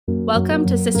Welcome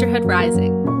to Sisterhood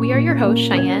Rising. We are your hosts,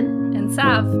 Cheyenne and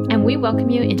Sav, and we welcome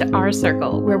you into our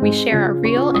circle where we share our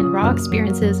real and raw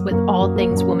experiences with all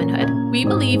things womanhood. We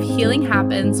believe healing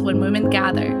happens when women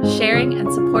gather, sharing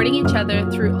and supporting each other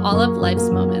through all of life's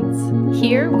moments.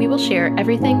 Here, we will share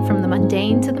everything from the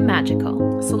mundane to the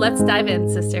magical. So let's dive in,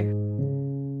 sister.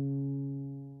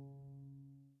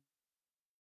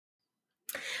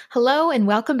 Hello, and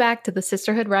welcome back to the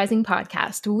Sisterhood Rising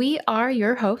podcast. We are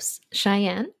your hosts,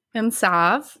 Cheyenne and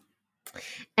Sav.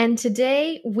 And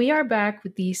today we are back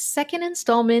with the second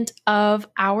installment of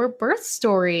our birth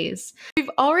stories. We've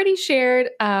already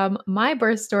shared my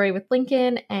birth story with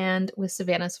Lincoln and with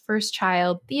Savannah's first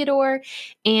child, Theodore.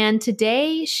 And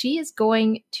today she is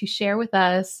going to share with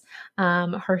us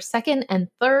her second and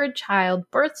third child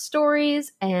birth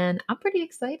stories. And I'm pretty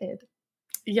excited.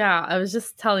 Yeah, I was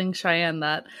just telling Cheyenne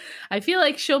that I feel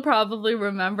like she'll probably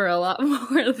remember a lot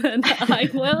more than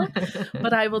I will,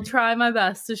 but I will try my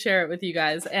best to share it with you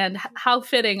guys. And how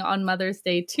fitting on Mother's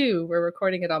Day, too. We're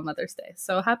recording it on Mother's Day.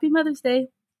 So happy Mother's Day.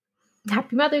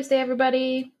 Happy Mother's Day,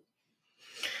 everybody.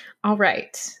 All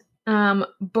right.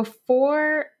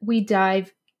 Before we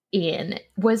dive in,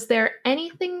 was there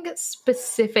anything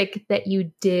specific that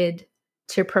you did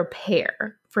to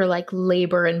prepare for like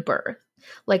labor and birth?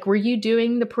 Like, were you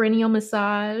doing the perineal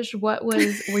massage?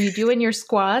 Were you doing your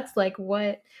squats? Like,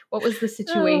 what was the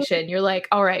situation? You're like,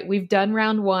 all right, we've done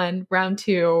round 1, round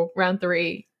 2, round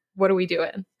 3. What are we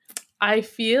doing? I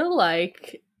feel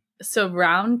like, so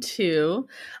round 2,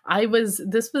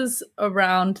 this was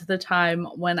around the time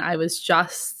when I was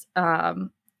just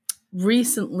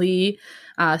recently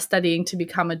studying to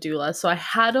become a doula. So I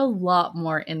had a lot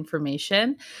more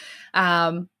information.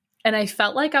 And I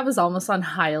felt like I was almost on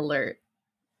high alert.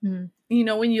 You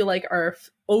know, when you like are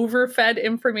overfed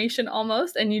information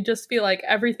almost, and you just feel like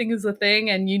everything is a thing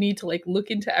and you need to like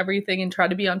look into everything and try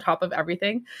to be on top of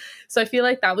everything. So I feel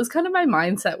like that was kind of my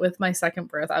mindset with my second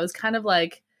birth. I was kind of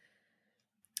like,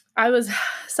 I was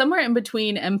somewhere in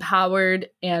between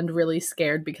empowered and really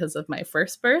scared because of my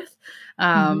first birth.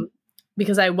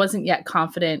 Because I wasn't yet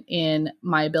confident in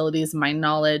my abilities, my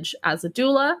knowledge as a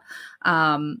doula.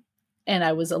 And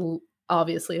I was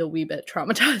obviously a wee bit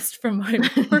traumatized from my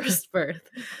first birth.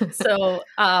 So,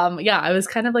 yeah, I was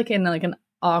kind of like in like an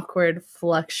awkward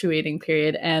fluctuating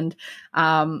period. And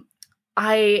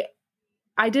I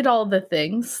did all the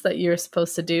things that you're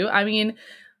supposed to do. I mean,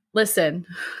 listen,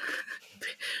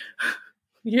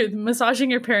 you're massaging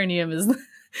your perineum is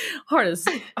hard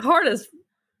as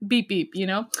beep beep, you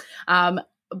know?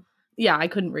 Yeah, I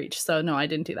couldn't reach. So no, I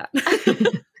didn't do that.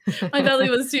 My belly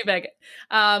was too big.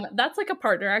 That's like a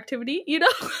partner activity, you know?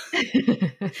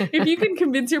 If you can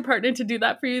convince your partner to do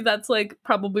that for you, that's like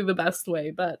probably the best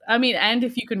way. But I mean, and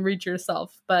if you can reach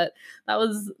yourself, but that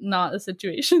was not a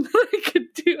situation that I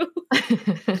could do.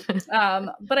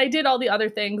 But I did all the other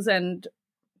things, and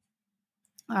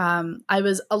I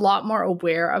was a lot more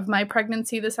aware of my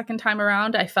pregnancy the second time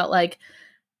around. I felt like,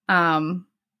 I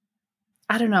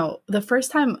don't know, the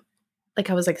first time, like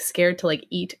I was like scared to like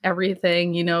eat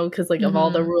everything, you know, because like of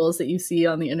all the rules that you see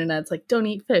on the internet, it's like, don't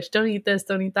eat fish, don't eat this,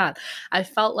 don't eat that. I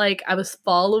felt like I was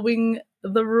following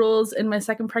the rules in my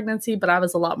second pregnancy, but I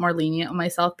was a lot more lenient on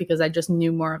myself because I just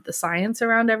knew more of the science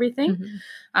around everything.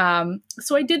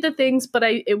 So I did the things, but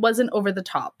it wasn't over the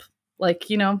top, like,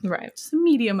 you know, right, just a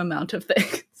medium amount of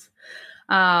things.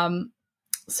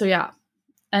 So yeah.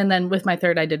 And then with my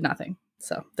third, I did nothing.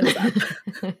 So there's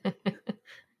that.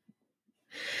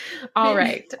 All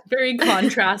right. Very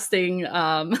contrasting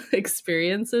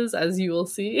experiences, as you will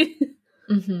see.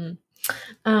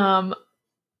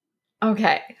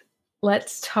 Okay.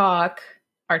 Let's talk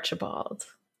Archibald.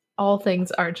 All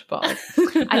things Archibald.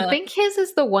 I think his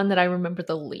is the one that I remember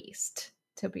the least,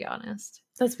 to be honest.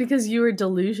 That's because you were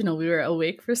delusional. We were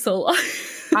awake for so long.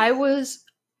 I was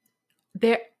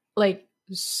there, like,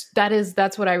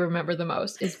 that's what I remember the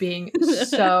most, is being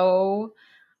so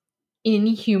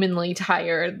inhumanly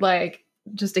tired, like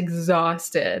just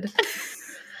exhausted.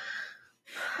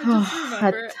 I just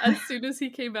remember as soon as he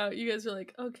came out, you guys were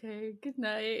like, okay, good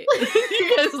night.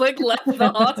 You guys like left the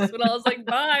hospital. I was like,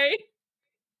 bye.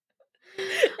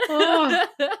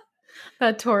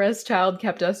 That Taurus child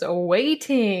kept us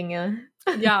waiting.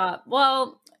 Yeah.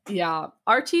 Well, yeah.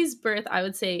 Archie's birth, I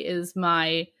would say, is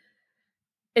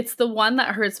it's the one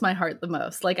that hurts my heart the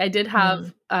most. Like I did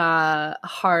have a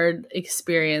hard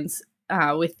experience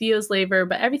with Theo's labor,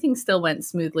 but everything still went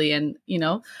smoothly. And, you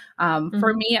know,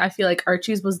 for me, I feel like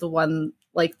Archie's was the one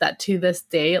like that to this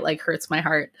day, it like hurts my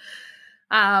heart.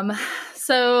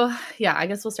 So yeah, I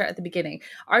guess we'll start at the beginning.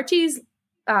 Archie's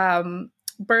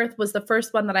birth was the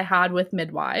first one that I had with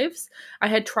midwives. I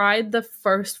had tried the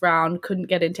first round, couldn't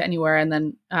get into anywhere, and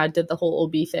then did the whole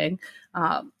OB thing.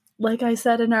 Like I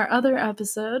said in our other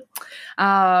episode.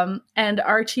 And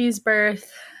Archie's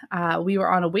birth, we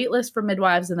were on a wait list for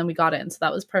midwives, and then we got in. So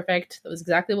that was perfect. That was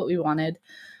exactly what we wanted.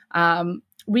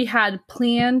 We had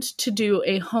planned to do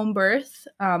a home birth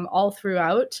all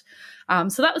throughout.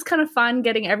 So that was kind of fun,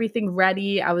 getting everything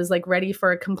ready. I was like ready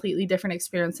for a completely different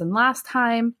experience than last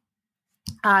time.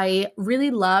 I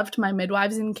really loved my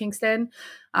midwives in Kingston.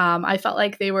 I felt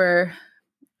like they were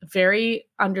very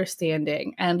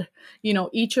understanding. And, you know,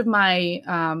 each of my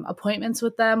appointments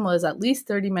with them was at least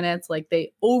 30 minutes. Like,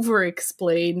 they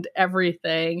over-explained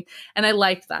everything. And I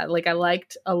liked that. Like, I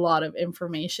liked a lot of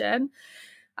information.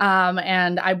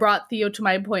 And I brought Theo to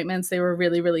my appointments. They were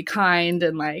really, really kind,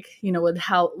 and like, you know,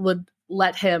 would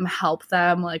let him help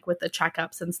them like with the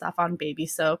checkups and stuff on baby.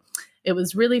 So it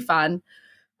was really fun.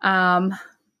 And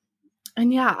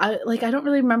yeah, I don't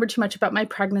really remember too much about my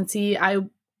pregnancy. I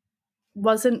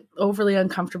wasn't overly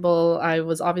uncomfortable. I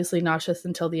was obviously nauseous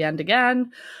until the end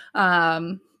again. I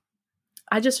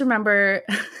just remember,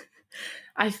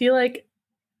 I feel like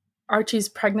Archie's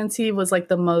pregnancy was like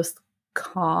the most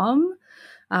calm.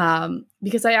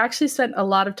 Because I actually spent a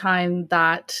lot of time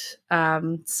that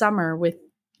summer with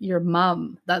your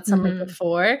mom that summer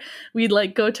before. We'd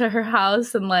like go to her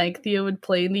house, and like Theo would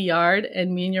play in the yard,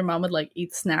 and me and your mom would like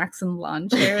eat snacks in lawn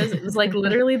chairs. It was like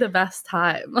literally the best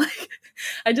time. Like,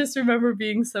 I just remember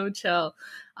being so chill.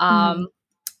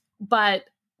 But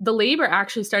the labor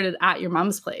actually started at your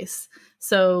mom's place.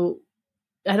 So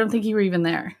I don't think you were even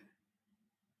there,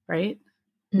 right?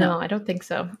 No, I don't think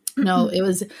so. No, it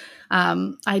was,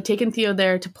 I had taken Theo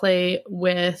there to play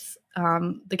with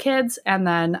the kids, and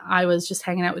then I was just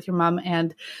hanging out with your mom,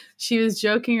 and she was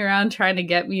joking around trying to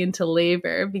get me into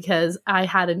labor because I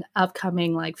had an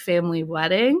upcoming like family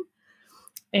wedding,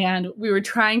 and we were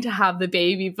trying to have the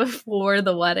baby before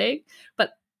the wedding.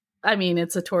 But I mean,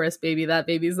 it's a tourist baby. That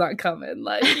baby's not coming.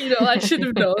 Like, you know, I should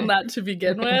have known that to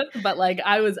begin with. But like,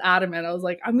 I was adamant. I was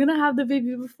like, I'm going to have the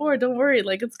baby before. Don't worry.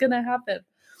 Like, it's going to happen.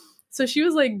 So she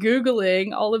was like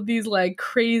Googling all of these like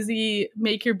crazy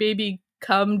make your baby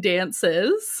come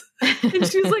dances. And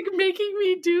she was like making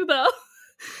me do them.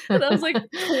 And I was like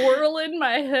twirling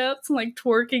my hips and like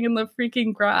twerking in the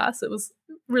freaking grass. It was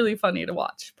really funny to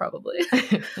watch, probably.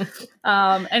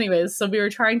 Anyways, so we were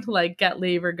trying to like get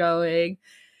labor going.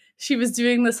 She was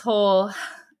doing this whole,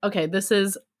 okay, this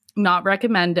is not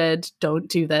recommended. Don't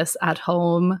do this at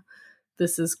home.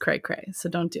 This is cray-cray, so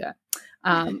don't do it.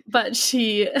 But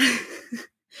she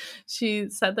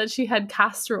said that she had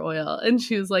castor oil, and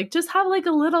she was like, just have like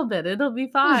a little bit, it'll be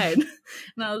fine.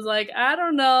 And I was like, I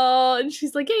don't know. And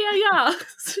she's like, yeah.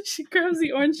 So she grabs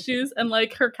the orange juice and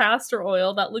like her castor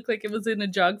oil that looked like it was in a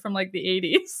jug from like the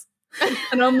 80s.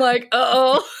 And I'm like,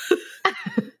 uh-oh.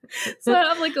 So I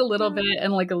have like a little bit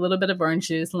and like a little bit of orange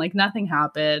juice, and like nothing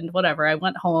happened, whatever. I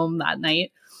went home that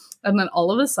night, and then all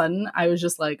of a sudden I was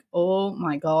just like, oh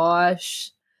my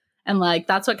gosh. And like,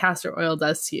 that's what castor oil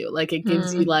does to you. Like, it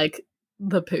gives you like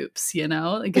the poops, you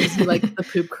know, it gives you like the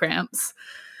poop cramps.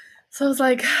 So I was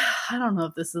like, I don't know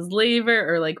if this is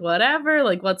labor or like whatever,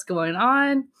 like what's going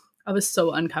on. I was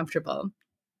so uncomfortable.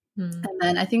 And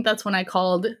then I think that's when I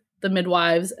called the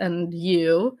midwives and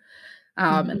you,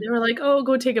 and they were like, oh,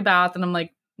 go take a bath. And I'm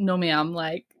like, no, ma'am,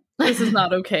 like, this is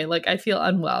not okay. Like, I feel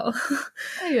unwell.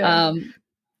 Yeah.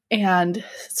 And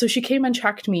so she came and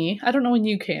checked me. I don't know when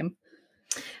you came.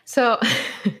 So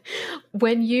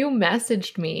when you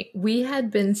messaged me, we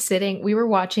were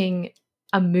watching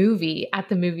a movie at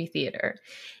the movie theater.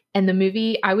 And the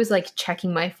movie, I was like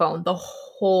checking my phone the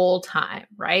whole time,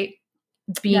 right?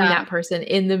 Being that person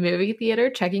in the movie theater,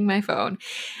 checking my phone.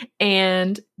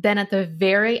 And then at the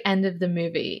very end of the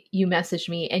movie, you messaged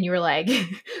me and you were like,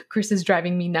 Chris is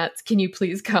driving me nuts. Can you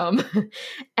please come?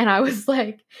 And I was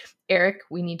like, Eric,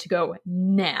 we need to go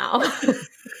now.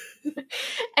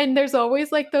 And there's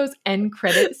always like those end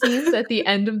credit scenes at the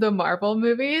end of the Marvel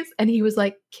movies. And he was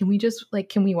like, can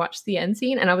we watch the end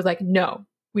scene? And I was like, no,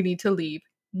 we need to leave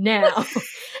now.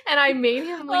 And I made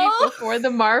him leave before the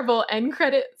Marvel end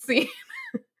credit scene.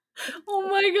 Oh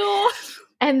my God.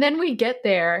 And then we get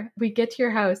to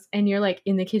your house, and you're like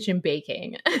in the kitchen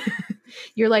baking.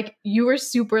 You were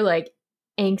super like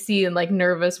angsty and like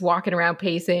nervous, walking around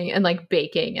pacing and like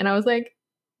baking. And I was like,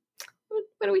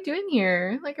 what are we doing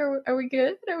here? Like, are we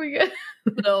good? Are we good?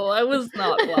 No, I was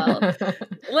not well.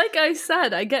 Like I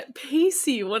said, I get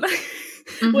pacey when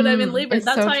I'm in labor.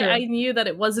 That's so why true. I knew that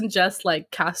it wasn't just like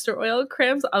castor oil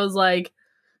cramps. I was like,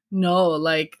 no,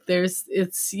 like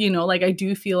it's, you know, like I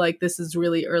do feel like this is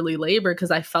really early labor because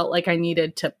I felt like I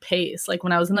needed to pace. Like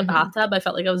when I was in the bathtub, I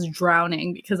felt like I was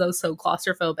drowning because I was so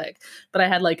claustrophobic, but I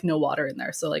had like no water in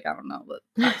there. So like, I don't know what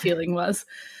that feeling was,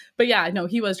 but yeah, no,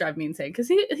 he was driving me insane because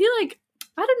he like,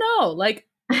 I don't know, like,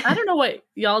 I don't know what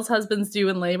y'all's husbands do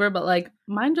in labor, but like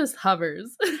mine just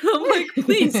hovers. I'm like,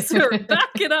 please, sir,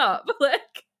 back it up.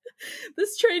 Like,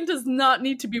 this train does not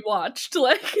need to be watched.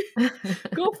 Like,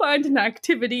 go find an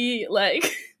activity.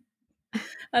 Like,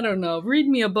 I don't know, read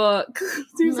me a book,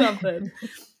 do something.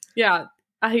 Yeah,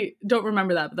 I don't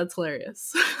remember that, but that's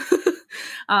hilarious.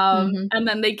 And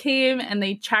then they came and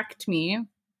they checked me.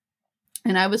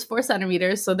 And I was 4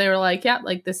 centimeters. So they were like, yeah,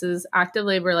 like this is active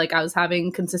labor. Like I was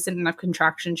having consistent enough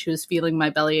contraction. She was feeling my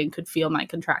belly and could feel my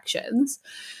contractions.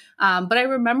 But I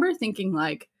remember thinking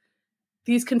like,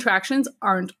 these contractions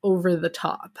aren't over the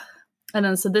top. And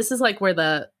then, so this is like where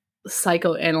the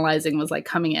psychoanalyzing was like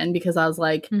coming in, because I was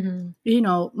like, you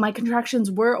know, my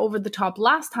contractions were over the top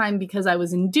last time because I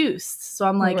was induced. So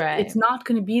I'm like, it's not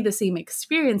going to be the same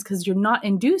experience because you're not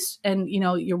induced and, you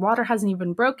know, your water hasn't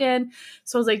even broken.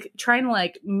 So I was like trying to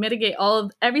like mitigate all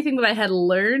of everything that I had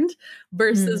learned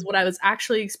versus what I was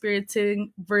actually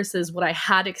experiencing versus what I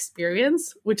had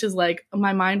experienced, which is like,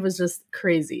 my mind was just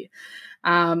crazy.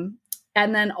 And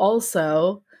then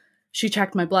also she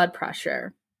checked my blood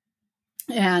pressure.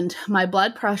 And my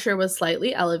blood pressure was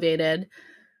slightly elevated.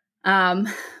 I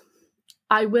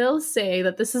will say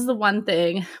that this is the one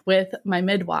thing with my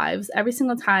midwives. Every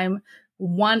single time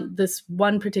this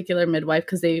one particular midwife,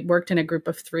 because they worked in a group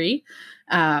of 3,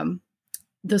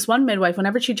 this one midwife,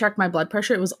 whenever she checked my blood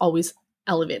pressure, it was always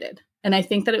elevated. And I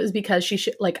think that it was because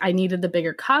I needed the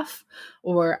bigger cuff,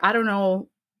 or I don't know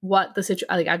what the situation,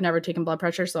 like I've never taken blood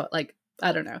pressure. So like,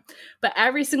 I don't know. But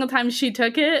every single time she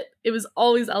took it, it was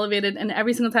always elevated. And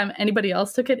every single time anybody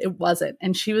else took it, it wasn't.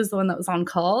 And she was the one that was on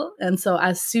call. And so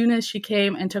as soon as she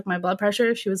came and took my blood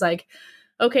pressure, she was like,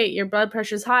 okay, your blood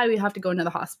pressure is high. We have to go into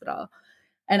the hospital.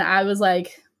 And I was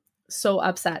like so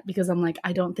upset because I'm like,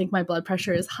 I don't think my blood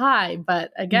pressure is high.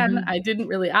 But again, I didn't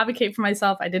really advocate for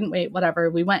myself. I didn't wait, whatever.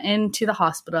 We went into the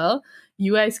hospital.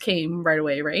 You guys came right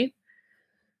away, right?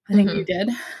 I think you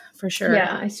did. For sure.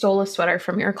 Yeah, I stole a sweater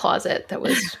from your closet that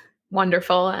was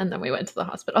wonderful, and then we went to the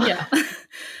hospital. Yeah.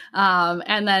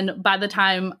 And then by the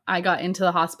time I got into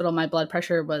the hospital, my blood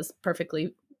pressure was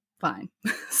perfectly fine.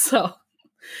 So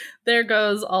there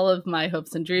goes all of my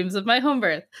hopes and dreams of my home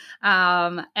birth.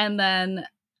 And then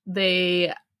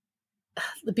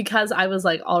because I was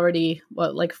like already,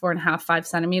 4.5, 5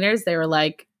 centimeters, they were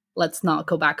like, let's not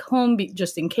go back home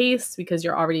just in case, because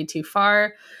you're already too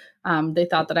far. They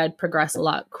thought that I'd progress a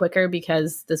lot quicker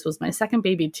because this was my second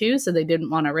baby too, so they didn't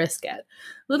want to risk it.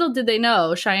 Little did they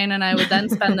know, Cheyenne and I would then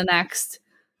spend the next,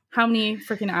 how many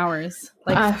freaking hours?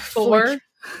 Like 4?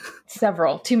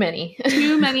 Several. Too many.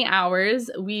 Too many hours.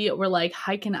 We were like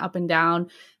hiking up and down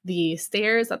the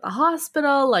stairs at the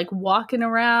hospital, like walking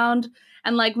around.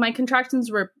 And like my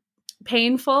contractions were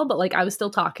painful, but like I was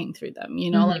still talking through them, you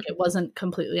know, like it wasn't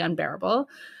completely unbearable.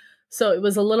 So it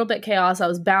was a little bit chaos. I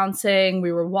was bouncing.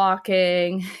 We were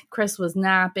walking. Chris was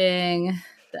napping.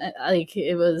 Like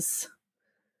it was,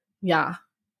 yeah.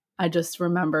 I just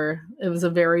remember it was a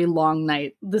very long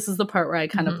night. This is the part where I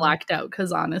kind of blacked out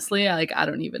because honestly, I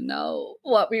don't even know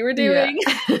what we were doing.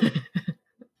 Yeah.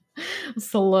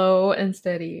 Slow and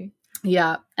steady.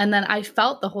 Yeah. And then I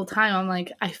felt the whole time, I'm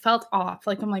like, I felt off.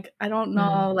 Like, I'm like, I don't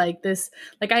know, like this,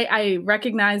 like I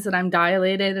recognize that I'm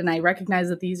dilated and I recognize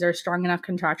that these are strong enough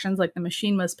contractions. Like the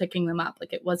machine was picking them up.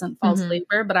 Like it wasn't false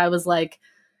labor, but I was like,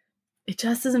 it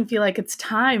just doesn't feel like it's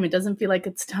time. It doesn't feel like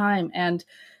it's time. And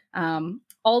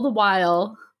all the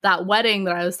while, that wedding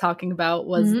that I was talking about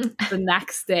was the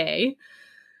next day.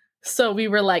 So we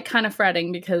were like kind of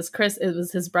fretting because it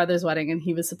was his brother's wedding and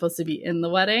he was supposed to be in the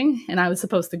wedding and I was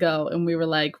supposed to go. And we were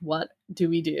like, what do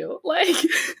we do? Like,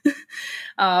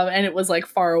 and it was like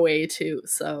far away too.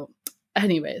 So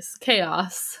anyways,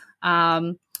 chaos.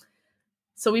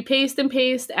 So we paced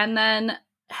and then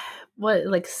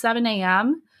 7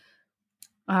 a.m.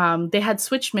 They had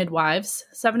switched midwives.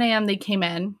 7 a.m. they came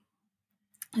in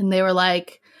and they were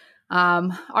like,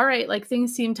 all right, like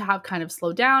things seem to have kind of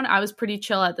slowed down. I was pretty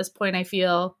chill at this point. I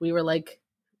feel we were like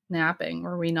napping,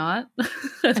 were we not?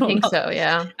 I think so.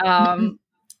 Yeah.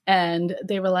 And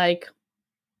they were like,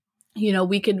 you know,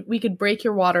 we could break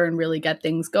your water and really get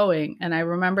things going. And I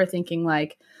remember thinking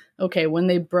like, okay, when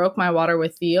they broke my water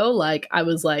with Theo, like I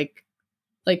was like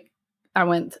I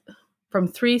went from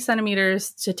 3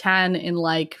 centimeters to 10 in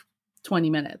like 20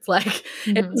 minutes. Like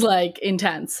it was like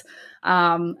intense.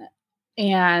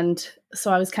 And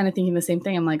so I was kind of thinking the same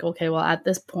thing. I'm like, okay, well, at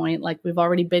this point, like we've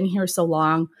already been here so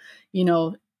long, you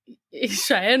know,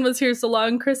 Cheyenne was here so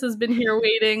long, Chris has been here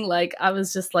waiting. Like I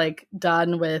was just like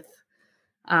done with,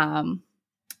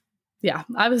 yeah,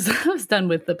 I was done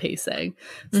with the pacing.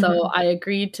 So I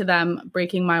agreed to them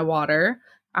breaking my water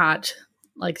at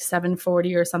like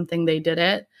 7:40 or something. They did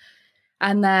it.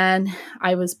 And then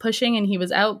I was pushing and he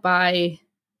was out by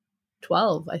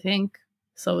 12, I think.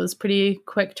 So it was pretty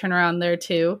quick turnaround there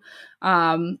too.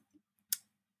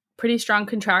 Pretty strong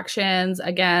contractions.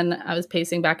 Again, I was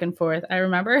pacing back and forth. I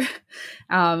remember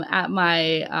at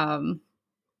my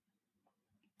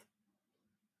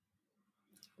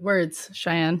words,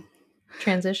 Cheyenne.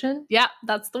 Transition? Yeah,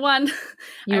 that's the one.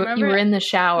 You were in the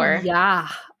shower. Yeah.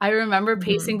 I remember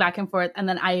pacing back and forth. And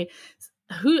then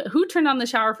who turned on the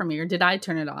shower for me, or did I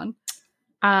turn it on?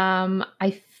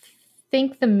 I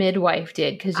think the midwife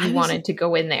did, because you wanted to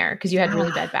go in there because you had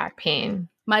really bad back pain.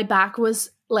 My back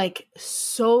was like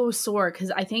so sore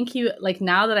because I think he, like,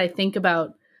 now that I think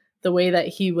about the way that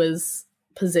he was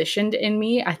positioned in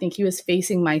me, I think he was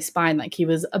facing my spine, like he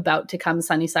was about to come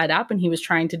sunny side up, and he was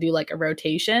trying to do like a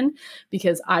rotation,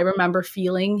 because I remember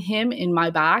feeling him in my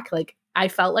back. Like I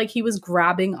felt like he was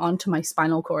grabbing onto my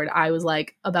spinal cord. I was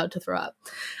like about to throw up.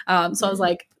 So I was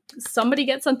like, somebody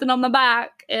get something on my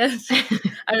back. And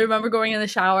I remember going in the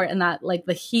shower, and that like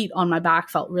the heat on my back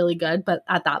felt really good. But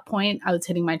at that point I was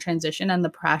hitting my transition and the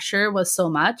pressure was so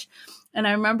much. And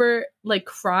I remember like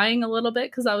crying a little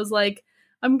bit because I was like,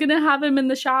 I'm going to have him in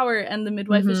the shower. And the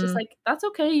midwife was just like, that's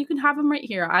okay. You can have him right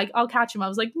here. I'll catch him. I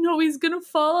was like, no, he's going to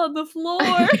fall on the floor.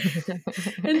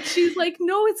 And she's like,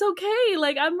 no, it's okay.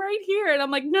 Like, I'm right here. And I'm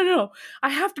like, no, I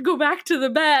have to go back to the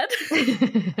bed.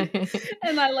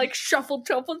 And I like shuffled.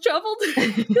 I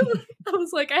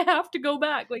was like, I have to go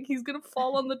back. Like, he's going to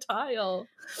fall on the tile.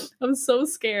 I'm so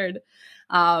scared.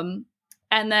 And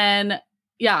then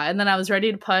I was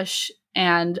ready to push,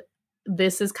 and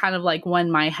this is kind of like when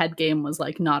my head game was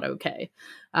like not okay.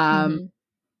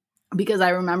 Because I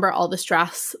remember all the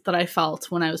stress that I felt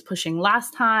when I was pushing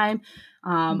last time.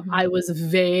 I was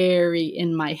very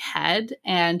in my head,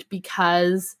 and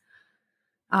because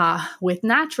with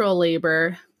natural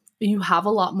labor, you have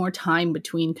a lot more time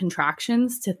between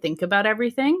contractions to think about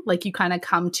everything. Like you kind of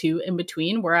come to in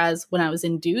between. Whereas when I was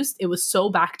induced, it was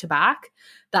so back to back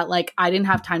that like I didn't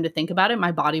have time to think about it.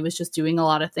 My body was just doing a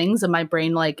lot of things, and my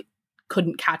brain like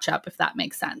couldn't catch up, if that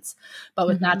makes sense. But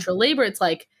with natural labor, it's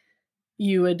like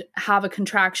you would have a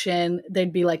contraction,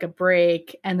 there'd be like a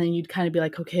break, and then you'd kind of be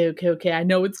like, okay, I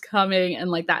know it's coming. And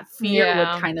like that fear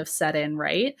would kind of set in,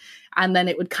 right? And then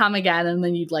it would come again, and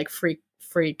then you'd like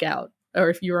freak out. Or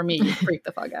if you were me, you'd freak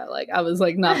the fuck out. Like I was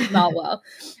like not well.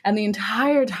 And the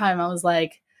entire time I was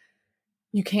like,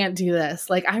 you can't do this.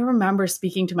 Like I remember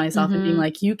speaking to myself and being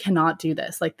like, you cannot do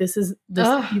this. Like this,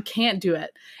 you can't do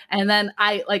it. And then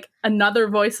I like another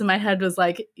voice in my head was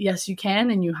like, yes, you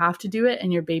can, and you have to do it,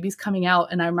 and your baby's coming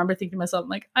out. And I remember thinking to myself, I'm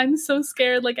like, I'm so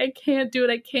scared. Like I can't do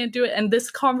it. And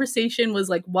this conversation was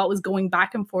like what was going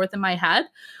back and forth in my head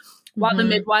while the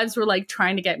midwives were like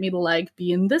trying to get me to like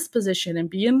be in this position and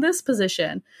be in this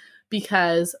position.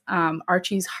 Because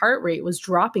Archie's heart rate was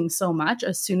dropping so much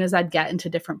as soon as I'd get into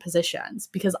different positions,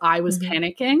 because I was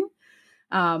panicking.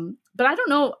 But I don't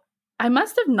know, I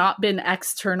must have not been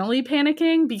externally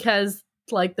panicking, because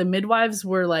like the midwives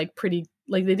were like pretty,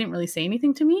 like they didn't really say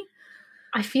anything to me.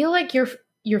 I feel like your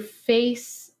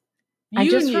face, I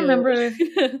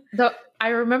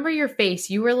remember your face.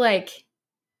 You were like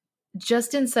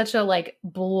just in such a like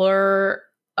blur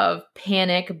of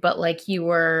panic, but like you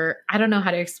were, I don't know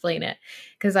how to explain it,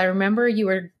 because I remember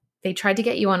they tried to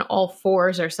get you on all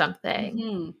fours or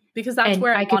something, because that's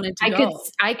where I wanted to go.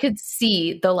 I could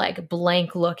see the like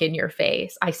blank look in your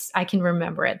face. I can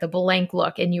remember it, the blank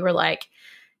look, and you were like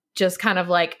just kind of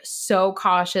like so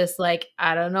cautious, like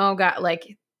I don't know,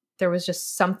 like there was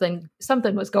just something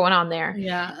was going on there.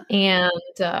 Yeah. And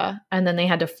then they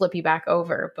had to flip you back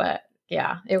over, but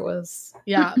yeah, it was.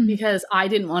 Yeah, because I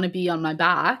didn't want to be on my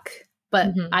back,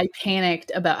 but I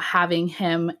panicked about having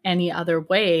him any other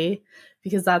way,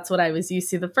 because that's what I was used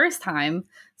to the first time.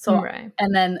 So,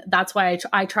 and then that's why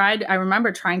I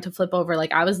remember trying to flip over.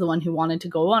 Like I was the one who wanted to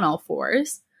go on all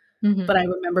fours, but I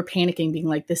remember panicking, being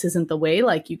like, this isn't the way,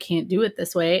 like you can't do it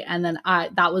this way. And then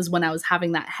that was when I was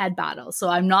having that head battle. So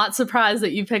I'm not surprised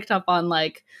that you picked up on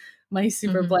like my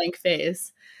super blank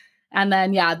face. And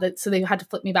then, so they had to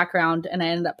flip me back around, and I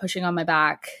ended up pushing on my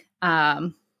back.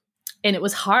 And it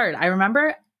was hard. I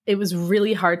remember it was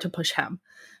really hard to push him.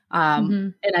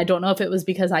 And I don't know if it was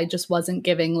because I just wasn't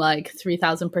giving like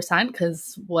 3,000%,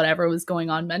 because whatever was going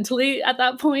on mentally at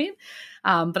that point.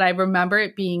 But I remember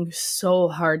it being so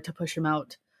hard to push him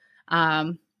out.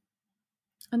 And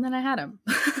then I had him.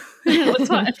 It was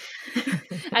fun.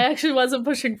 I actually wasn't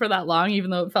pushing for that long,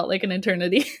 even though it felt like an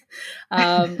eternity.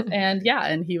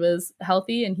 And he was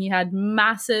healthy and he had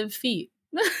massive feet.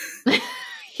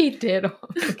 He did. Oh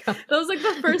my God. That was like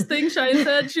the first thing Shine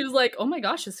said. She was like, oh my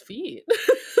gosh, his feet.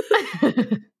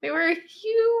 They were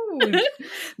huge.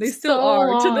 They still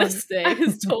are long. To this day.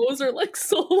 His toes are like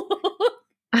so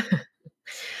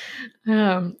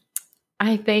long.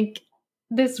 I think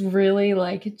this really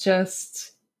like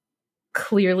just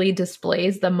clearly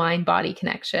displays the mind-body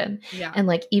connection. Yeah. And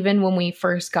like even when we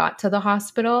first got to the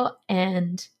hospital,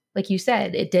 and like you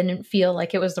said, it didn't feel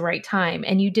like it was the right time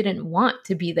and you didn't want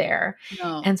to be there.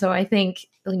 No. And so I think,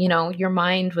 you know, your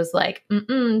mind was like,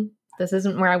 this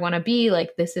isn't where I want to be.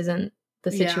 Like, this isn't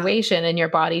the situation. And your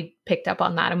body picked up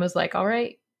on that and was like, all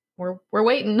right, we're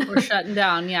waiting. We're shutting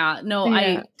down. Yeah. No, yeah.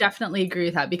 I definitely agree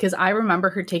with that, because I remember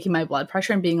her taking my blood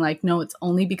pressure and being like, no, it's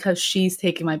only because she's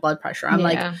taking my blood pressure. I'm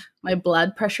like, my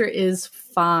blood pressure is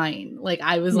fine. Like,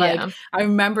 I was like, I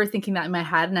remember thinking that in my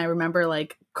head, and I remember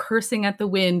like cursing at the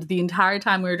wind the entire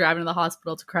time we were driving to the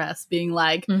hospital to Crest, being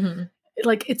like,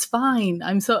 like, it's fine.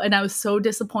 And I was so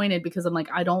disappointed, because I'm like,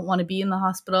 I don't want to be in the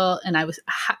hospital. And I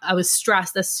was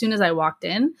stressed as soon as I walked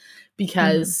in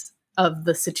because of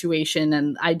the situation.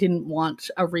 And I didn't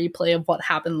want a replay of what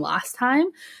happened last time,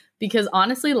 because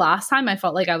honestly, last time I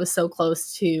felt like I was so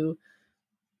close to,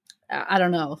 I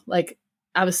don't know, like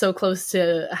I was so close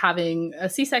to having a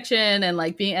C-section and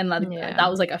like being, and that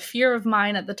was like a fear of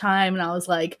mine at the time. And I was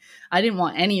like, I didn't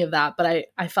want any of that, but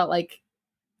I felt like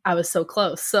I was so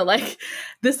close. So like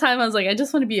this time I was like, I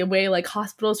just want to be away. Like,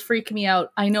 hospitals freak me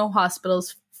out. I know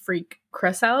hospitals freak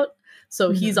Chris out.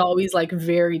 So he's always like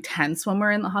very tense when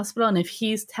we're in the hospital. And if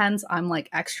he's tense, I'm like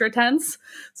extra tense.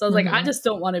 So I was like, I just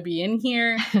don't want to be in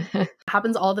here. It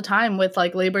happens all the time with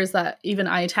like labors that even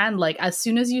I attend. Like, as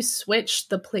soon as you switch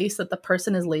the place that the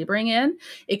person is laboring in,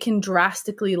 it can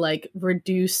drastically like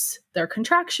reduce their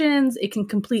contractions. It can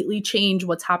completely change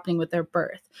what's happening with their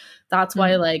birth. That's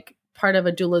why like part of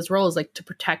a doula's role is like to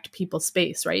protect people's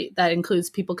space, right? That includes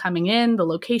people coming in, the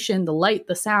location, the light,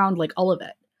 the sound, like all of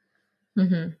it.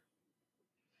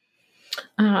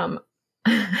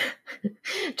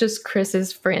 Just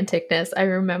Chris's franticness. I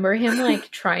remember him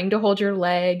like trying to hold your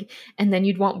leg, and then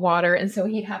you'd want water, and so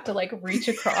he'd have to like reach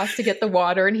across to get the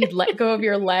water, and he'd let go of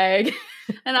your leg.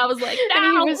 And I was like, no!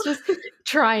 And he was just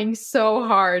trying so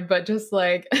hard, but just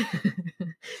like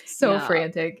so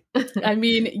frantic. I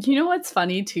mean, you know what's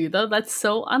funny too, though? That's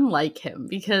so unlike him,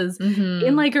 because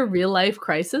in like a real life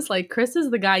crisis, like Chris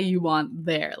is the guy you want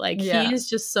there. Like he is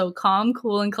just so calm,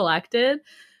 cool, and collected.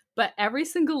 But every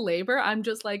single labor, I'm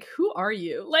just like, who are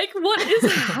you? Like, what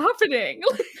is happening?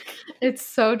 It's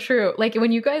so true. Like,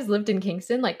 when you guys lived in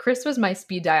Kingston, like, Chris was my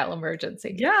speed dial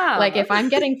emergency. Yeah. Like, if I'm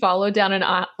getting followed down an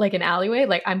alleyway,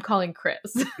 like, I'm calling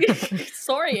Chris.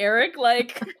 Sorry, Eric.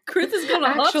 Like, Chris is going to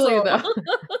Actually, hustle.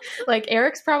 Though, like,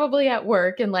 Eric's probably at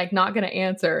work and, like, not going to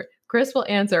answer. Chris will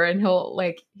answer, and he'll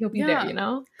be there, you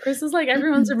know? Chris is like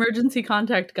everyone's emergency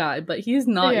contact guy, but he's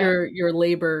not your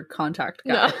labor contact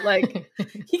guy. No. Like,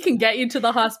 he can get you to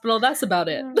the hospital. That's about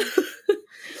it.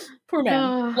 Poor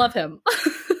man. Love him.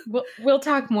 We'll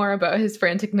talk more about his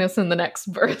franticness in the next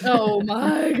birth. Oh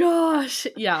my gosh.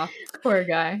 Yeah. Poor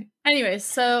guy. Anyway,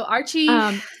 so Archie.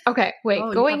 Okay, wait.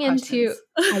 Going into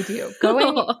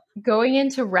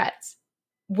Rets,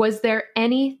 was there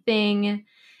anything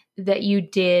that you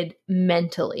did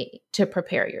mentally to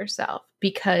prepare yourself?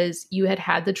 Because you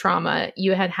had the trauma,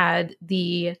 you had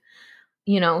the,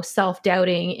 you know,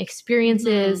 self-doubting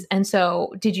experiences. And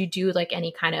so did you do like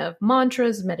any kind of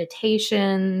mantras,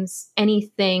 meditations,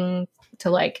 anything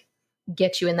to like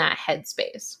get you in that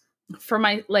headspace? For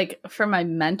my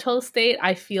mental state,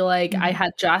 I feel like I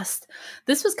had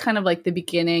this was kind of like the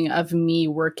beginning of me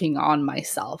working on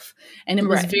myself. And it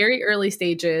was very early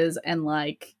stages, and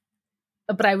like,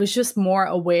 but I was just more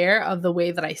aware of the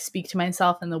way that I speak to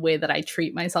myself and the way that I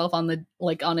treat myself on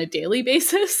a daily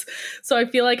basis. So I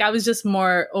feel like I was just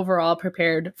more overall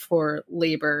prepared for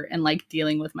labor and like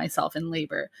dealing with myself in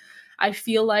labor. I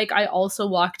feel like I also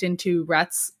walked into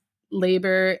Rhett's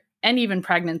labor and even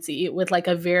pregnancy with like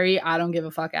a very I don't give a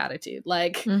fuck attitude.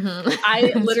 Like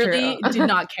I literally did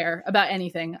not care about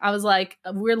anything. I was like,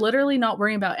 we're literally not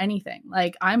worrying about anything.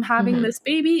 Like, I'm having this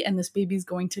baby, and this baby's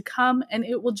going to come, and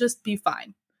it will just be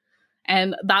fine.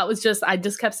 And that was I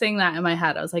just kept saying that in my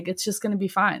head. I was like, it's just going to be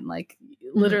fine. Like,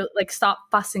 literally, like, stop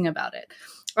fussing about it.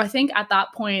 I think at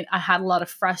that point I had a lot of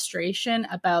frustration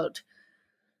about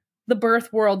the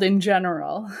birth world in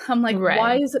general. I'm like,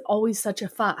 why is it always such a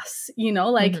fuss? You know,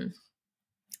 like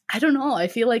I don't know. I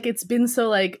feel like it's been so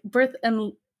like birth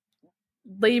and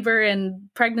labor and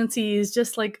pregnancy is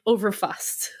just like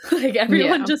overfussed. Like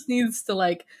everyone just needs to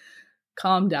like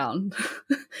calm down.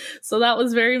 So that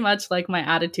was very much like my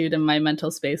attitude and my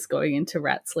mental space going into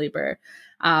Rhett's labor.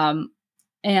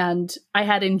 And I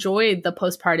had enjoyed the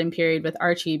postpartum period with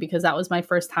Archie because that was my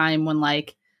first time when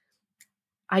like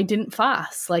I didn't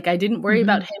fuss. Like I didn't worry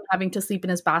about him having to sleep in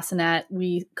his bassinet.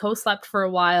 We co-slept for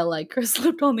a while. Like Chris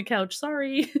slept on the couch.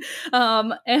 Sorry.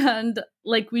 And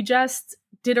like we just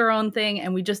did our own thing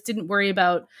and we just didn't worry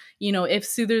about, you know, if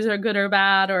soothers are good or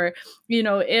bad or, you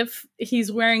know, if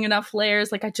he's wearing enough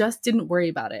layers. Like I just didn't worry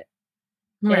about it.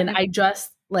 Right. And I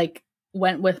just like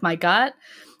went with my gut.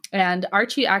 And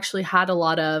Archie actually had a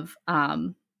lot of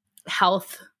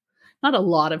health, not a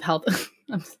lot of health.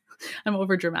 I'm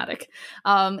over dramatic.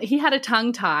 He had a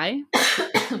tongue tie.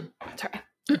 Sorry,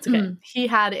 it's okay. He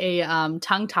had a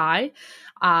tongue tie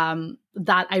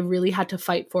that I really had to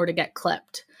fight for to get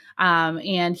clipped.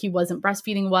 And he wasn't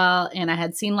breastfeeding well. And I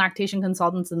had seen lactation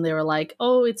consultants and they were like,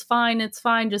 oh, it's fine.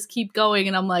 Just keep going.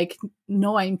 And I'm like,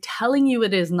 no, I'm telling you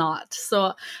it is not.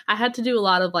 So I had to do a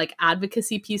lot of like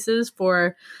advocacy pieces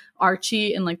for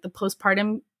Archie in like the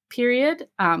postpartum period.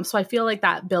 So I feel like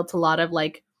that built a lot of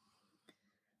like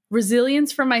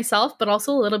resilience for myself, but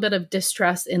also a little bit of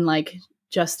distress in like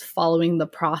just following the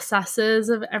processes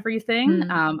of everything.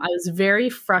 I was very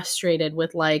frustrated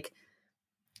with like,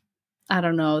 I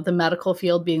don't know, the medical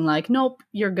field being like, nope,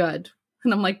 you're good.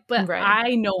 And I'm like, but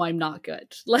I know I'm not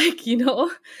good. Like, you know,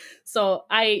 so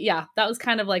that was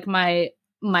kind of like my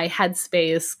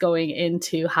headspace going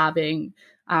into having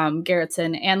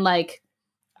Garretson. And like,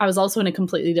 I was also in a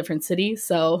completely different city.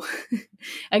 So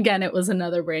again, it was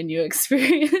another brand new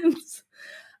experience.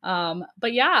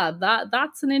 But yeah,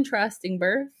 that's an interesting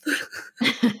birth.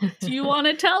 Do you want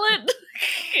to tell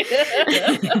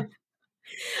it?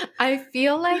 I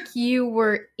feel like you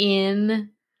were in,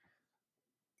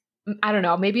 I don't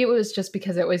know, maybe it was just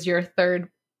because it was your third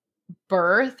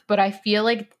birth, but I feel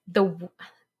like the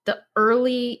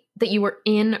early, that you were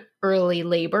in early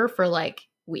labor for like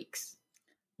weeks.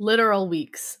 Literal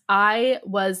weeks. I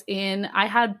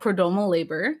had prodromal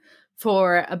labor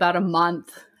for about a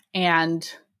month and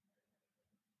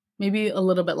maybe a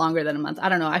little bit longer than a month. I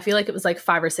don't know. I feel like it was like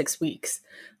 5 or 6 weeks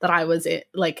that I was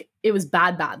like, it was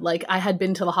bad. Like I had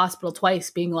been to the hospital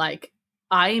twice being like,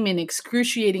 I am in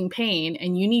excruciating pain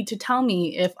and you need to tell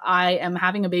me if I am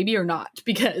having a baby or not,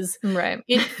 because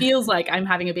it feels like I'm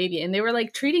having a baby. And they were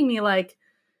like treating me like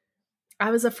I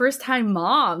was a first time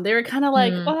mom. They were kind of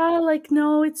like, well, like,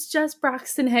 no, it's just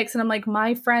Braxton Hicks. And I'm like,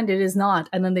 my friend, it is not.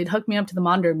 And then they'd hook me up to the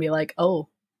monitor and be like, oh,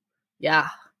 yeah.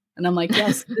 And I'm like,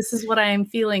 yes, this is what I am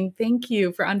feeling. Thank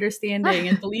you for understanding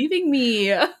and believing me.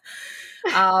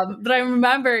 But I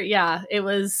remember, it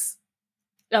was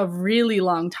a really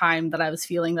long time that I was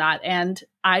feeling that. And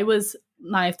I was,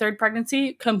 my third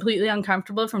pregnancy, completely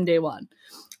uncomfortable from day one.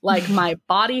 Like my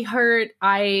body hurt.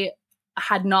 I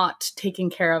had not taken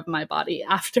care of my body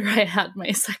after I had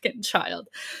my second child.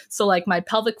 So like my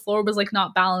pelvic floor was like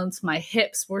not balanced. My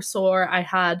hips were sore. I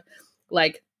had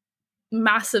like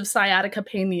massive sciatica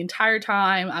pain the entire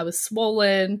time. I was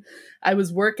swollen. I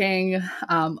was working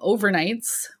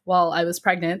overnights while I was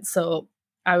pregnant. So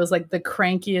I was like the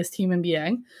crankiest human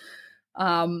being.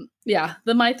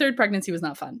 My third pregnancy was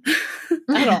not fun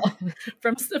at all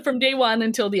from day one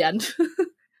until the end.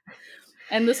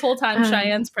 And this whole time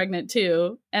Cheyenne's pregnant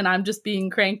too. And I'm just being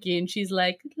cranky and she's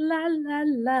like, la, la,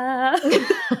 la.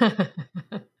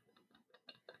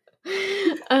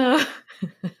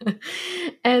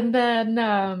 And then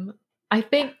I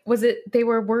think, was it, they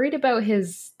were worried about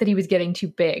that he was getting too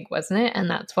big, wasn't it? And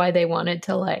that's why they wanted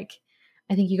to like,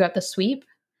 I think you got the sweep.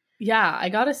 Yeah, I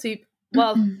got a sweep.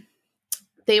 Well,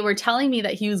 they were telling me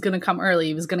that he was going to come early.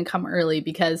 He was going to come early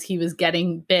because he was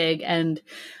getting big and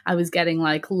I was getting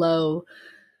like low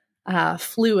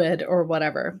fluid or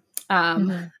whatever.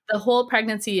 The whole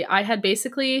pregnancy,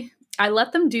 I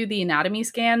let them do the anatomy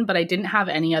scan, but I didn't have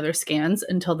any other scans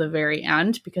until the very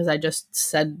end because I just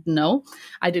said no,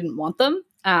 I didn't want them.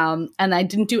 And I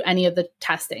didn't do any of the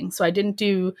testing. So I didn't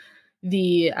do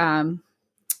the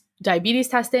diabetes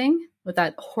testing with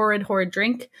that horrid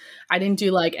drink. I didn't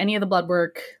do like any of the blood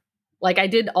work. Like I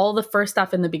did all the first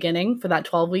stuff in the beginning for that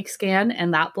 12-week scan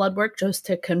and that blood work just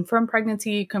to confirm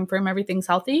pregnancy, confirm everything's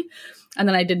healthy. And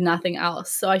then I did nothing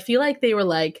else. So I feel like they were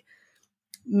like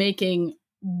making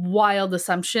wild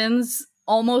assumptions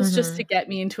almost just to get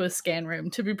me into a scan room,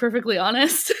 to be perfectly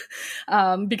honest.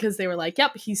 Because they were like,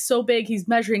 yep, he's so big, he's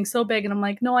measuring so big. And I'm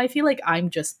like, no, I feel like I'm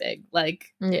just big.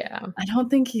 Like, yeah, I don't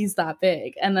think he's that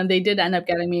big. And then they did end up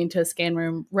getting me into a scan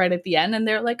room right at the end. And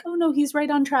they're like, oh no, he's right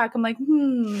on track. I'm like,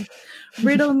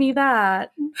 riddle me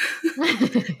that.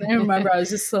 I remember I was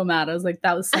just so mad. I was like,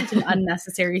 that was such an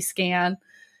unnecessary scan.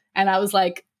 And I was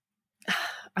like,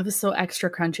 I was so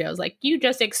extra crunchy. I was like, you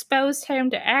just exposed him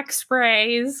to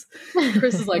x-rays.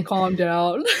 Chris is like, calm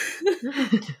down.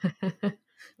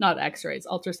 Not x-rays,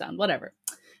 ultrasound, whatever.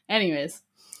 Anyways,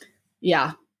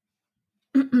 yeah.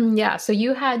 Yeah, so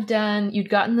you'd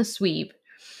gotten the sweep,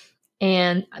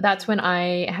 and that's when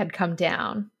I had come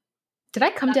down. Did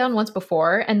I come down once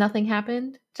before and nothing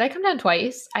happened? Did I come down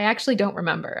twice? I actually don't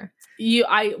remember.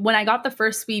 When I got the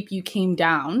first sweep, you came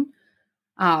down.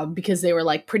 Because they were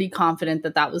like pretty confident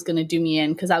that was going to do me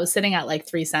in, because I was sitting at like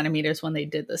 3 centimeters when they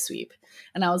did the sweep.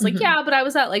 And I was like, yeah, but I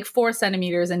was at like 4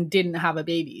 centimeters and didn't have a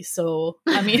baby. So,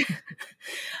 I mean,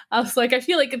 I was like, I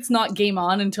feel like it's not game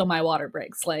on until my water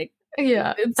breaks. Like,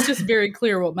 yeah, it's just very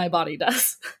clear what my body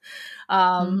does.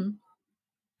 But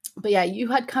yeah, you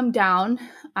had come down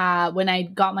when I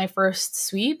got my first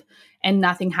sweep and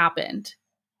nothing happened.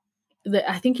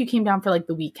 I think you came down for like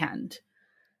the weekend.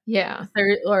 Yeah.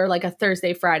 Or like a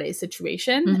Thursday, Friday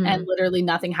situation. And literally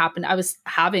nothing happened. I was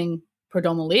having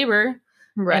prodromal labor.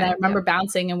 Right. And I remember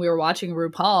bouncing and we were watching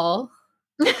RuPaul.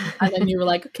 And then you were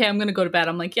like, okay, I'm going to go to bed.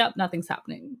 I'm like, yep, nothing's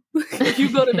happening.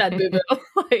 You go to bed, boo-boo.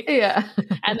 Like, yeah.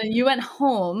 And then you went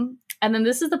home. And then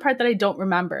this is the part that I don't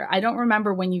remember. I don't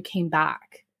remember when you came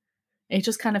back. It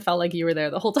just kind of felt like you were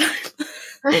there the whole time.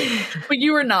 But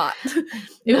you were not.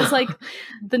 It was like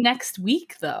the next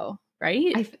week though.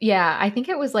 Right? I think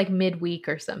it was like midweek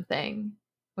or something.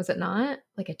 Was it not?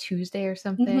 Like a Tuesday or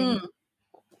something?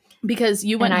 Because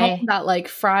you went home that like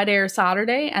Friday or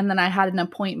Saturday, and then I had an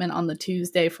appointment on the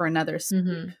Tuesday for another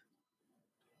sweep.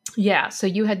 Yeah, so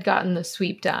you had gotten the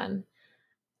sweep done.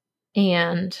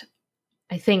 And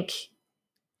I think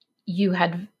you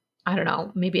had, I don't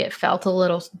know, maybe it felt a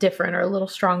little different or a little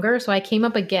stronger. So I came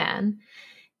up again,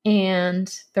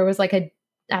 and there was like a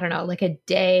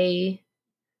day.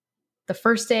 The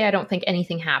first day, I don't think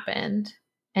anything happened.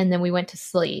 And then we went to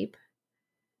sleep.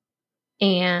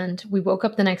 And we woke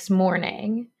up the next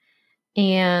morning.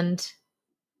 And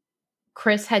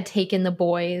Chris had taken the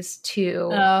boys to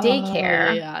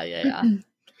daycare. Yeah.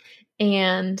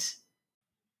 And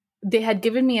they had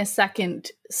given me a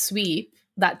second sweep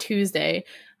that Tuesday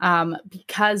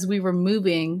because we were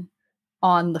moving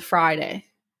on the Friday.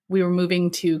 We were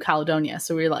moving to Caledonia.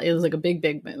 So it was like a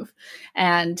big move.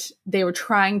 And they were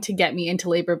trying to get me into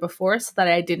labor before so that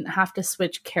I didn't have to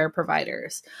switch care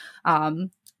providers.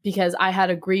 Because I had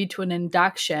agreed to an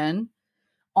induction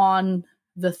on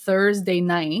the Thursday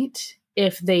night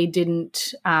if I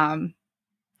didn't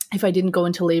go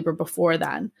into labor before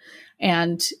then.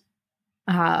 And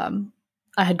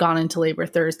I had gone into labor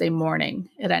Thursday morning,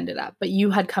 it ended up. But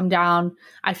you had come down,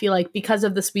 I feel like, because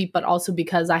of the sweep, but also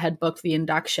because I had booked the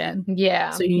induction. Yeah.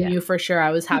 So you knew for sure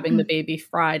I was having the baby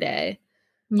Friday.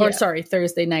 Yeah. Or sorry,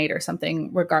 Thursday night or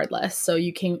something, regardless. So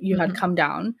you had come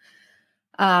down.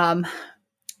 And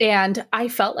I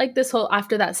felt like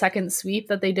after that second sweep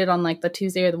that they did on like the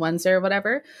Tuesday or the Wednesday or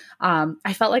whatever,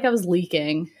 I felt like I was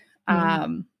leaking.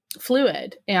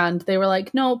 Fluid, and they were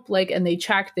like, nope, like, and they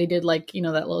checked, they did like, that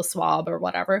little swab or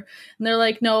whatever, and they're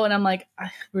like, no, and I'm like,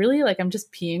 really, like, I'm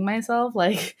just peeing myself,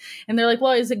 like, and they're like,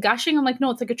 well, is it gushing? I'm like, no,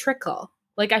 it's like a trickle,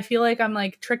 like, I feel like I'm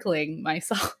like trickling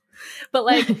myself. But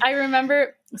like, I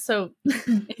remember, so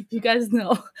if you guys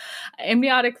know,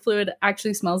 amniotic fluid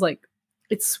actually smells like,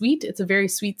 it's sweet, it's a very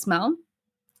sweet smell.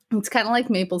 It's kind of like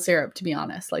maple syrup, to be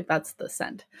honest, like that's the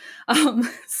scent.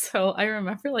 So I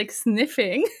remember like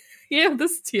sniffing. Yeah,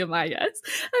 this is TMI, yes.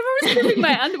 I remember sniffing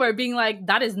my underwear, being like,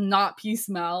 that is not pee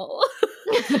smell.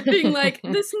 Being like,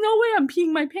 there's no way I'm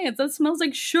peeing my pants. That smells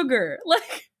like sugar.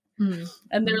 Like,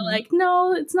 and they're like,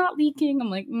 no, it's not leaking. I'm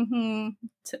like,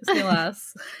 say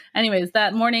less. Anyways,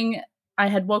 that morning I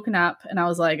had woken up and I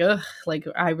was like, ugh, like,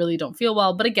 I really don't feel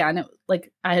well. But again,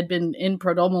 I had been in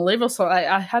prodromal labor, so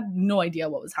I had no idea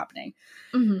what was happening.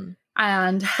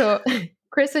 And so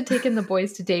Chris had taken the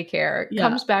boys to daycare,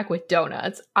 comes back with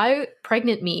donuts.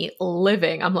 Pregnant me,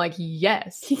 living. I'm like,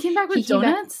 yes. He came back with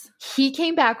donuts? He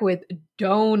came back with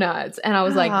donuts. And I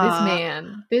was like,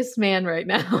 this man right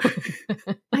now.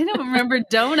 I don't remember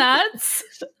donuts.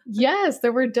 Yes,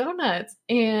 there were donuts.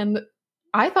 And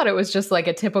I thought it was just like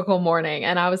a typical morning.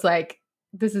 And I was like,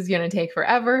 this is going to take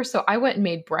forever. So I went and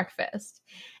made breakfast.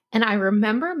 And I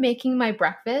remember making my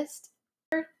breakfast,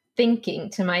 thinking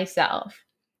to myself,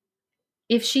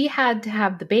 if she had to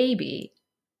have the baby,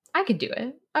 I could do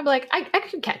it. I'm like, I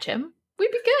could catch him.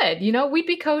 We'd be good, you know, we'd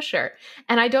be kosher.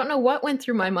 And I don't know what went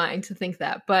through my mind to think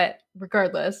that, but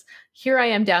regardless, here I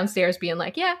am downstairs being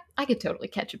like, yeah, I could totally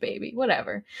catch a baby,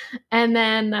 whatever. And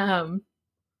then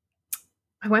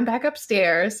I went back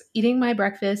upstairs, eating my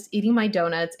breakfast, eating my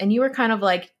donuts, and you were kind of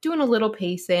like doing a little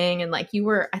pacing, and like you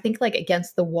were, I think, like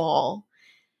against the wall,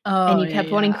 and Oh, you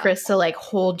kept wanting Chris to like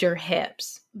hold your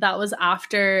hips. That was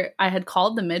after I had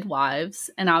called the midwives,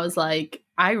 and I was like,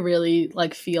 I really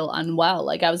like feel unwell.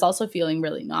 Like I was also feeling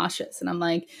really nauseous, and I'm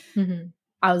like,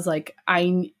 I was like,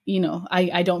 I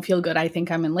don't feel good. I think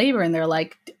I'm in labor. And they're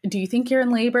like, do you think you're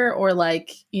in labor, or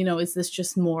like, is this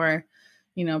just more,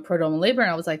 prodromal labor? And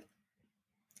I was like,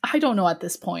 I don't know at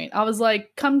this point. I was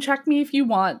like, come check me if you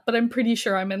want, but I'm pretty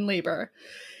sure I'm in labor.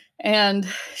 And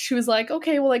she was like,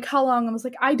 okay, well, like, how long? I was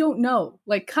like, I don't know.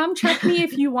 Like, come check me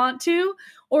if you want to,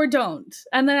 or don't.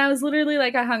 And then I was literally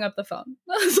like, I hung up the phone.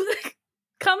 I was like,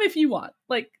 come if you want,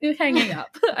 like, hanging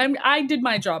up. I did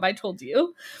my job. I told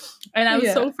you. And I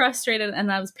was so frustrated.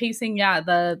 And I was pacing,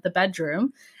 the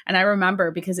bedroom. And I remember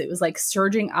because it was like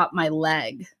surging up my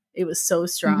leg. It was so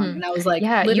strong. And I was like,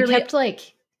 literally, you kept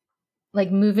like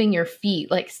moving your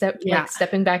feet, like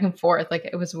stepping back and forth. Like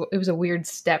it was a weird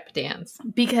step dance.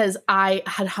 Because I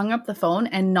had hung up the phone,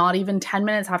 and not even 10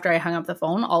 minutes after I hung up the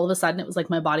phone, all of a sudden it was like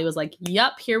my body was like,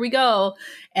 yep, here we go.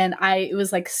 And it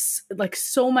was like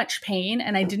so much pain,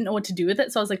 and I didn't know what to do with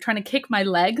it. So I was like trying to kick my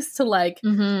legs to like,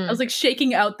 I was like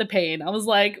shaking out the pain. I was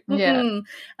like, And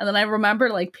then I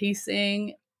remember like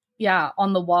pacing,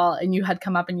 on the wall, and you had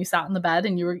come up and you sat on the bed,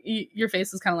 and your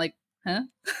face was kind of like, huh?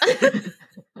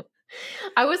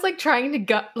 I was like trying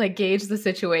to gauge the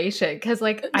situation, because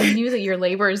like I knew that your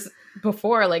labors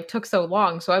before like took so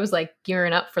long, so I was like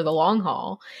gearing up for the long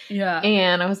haul.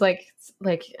 And I was like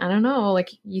I don't know,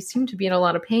 like you seem to be in a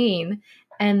lot of pain.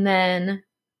 And then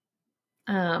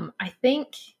I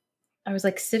think I was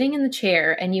like sitting in the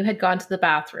chair, and you had gone to the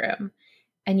bathroom,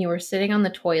 and you were sitting on the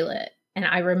toilet, and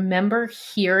I remember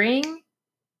hearing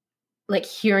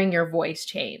your voice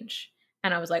change.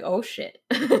 And I was like, oh, shit.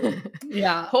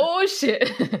 Oh,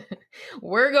 shit.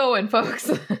 We're going,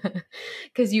 folks.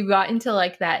 Because you got into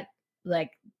like that, like,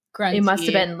 grunty. It must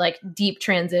have been like deep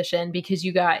transition, because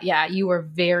you were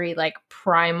very like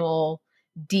primal,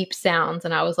 deep sounds.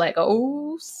 And I was like,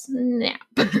 oh, snap.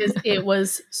 Because it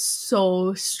was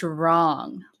so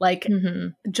strong. Like,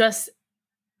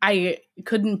 I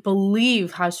couldn't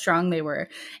believe how strong they were.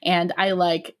 And I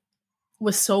like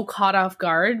was so caught off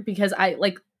guard, because I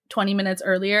like, 20 minutes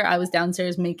earlier, I was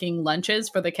downstairs making lunches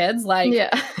for the kids. Like,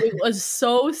 it was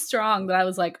so strong that I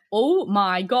was like, oh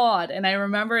my God. And I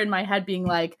remember in my head being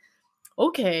like,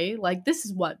 okay, like this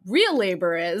is what real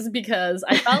labor is, because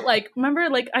I felt like, remember,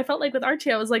 like I felt like with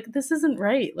Archie, I was like, this isn't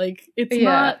right. Like it's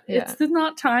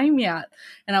not time yet.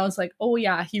 And I was like, oh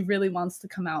yeah, he really wants to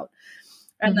come out.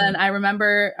 And then I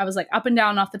remember I was like up and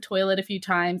down off the toilet a few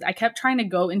times. I kept trying to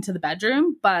go into the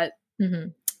bedroom, but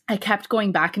I kept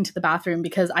going back into the bathroom,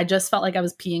 because I just felt like I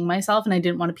was peeing myself, and I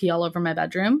didn't want to pee all over my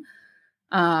bedroom.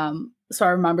 So I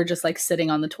remember just like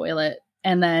sitting on the toilet,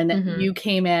 and then you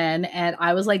came in, and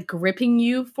I was like gripping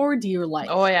you for dear life.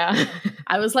 Oh yeah.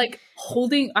 I was like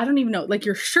holding, I don't even know, like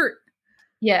your shirt.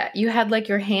 Yeah. You had like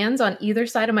your hands on either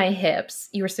side of my hips.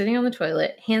 You were sitting on the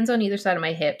toilet, hands on either side of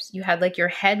my hips. You had like your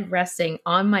head resting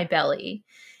on my belly.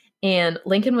 And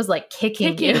Lincoln was like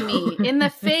kicking me in the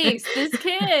face. This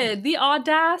kid, the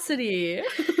audacity.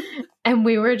 And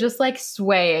we were just like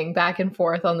swaying back and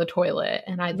forth on the toilet.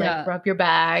 And I'd like rub your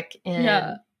back, and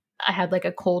I had like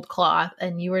a cold cloth,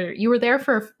 and you were there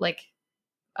for like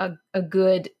a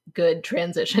good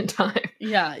transition time.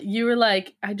 Yeah. You were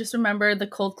like, I just remember the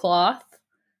cold cloth.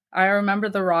 I remember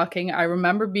the rocking. I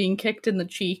remember being kicked in the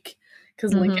cheek,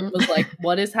 because Lincoln was like,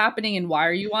 what is happening? And why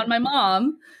are you on my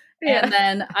mom? And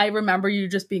then I remember you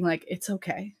just being like, it's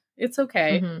okay. It's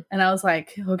okay. And I was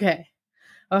like, okay.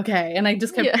 And I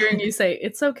just kept hearing you say,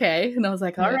 it's okay. And I was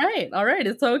like, all right,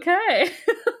 it's okay.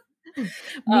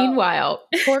 Meanwhile,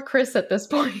 poor Chris at this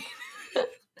point.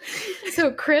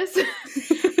 So Chris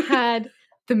had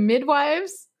the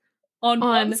midwives on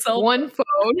one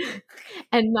phone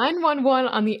and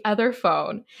 911 on the other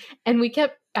phone. And we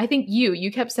kept, I think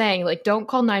you kept saying like, don't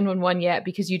call 911 yet,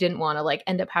 because you didn't want to like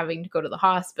end up having to go to the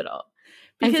hospital.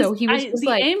 Because and so he was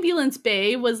the ambulance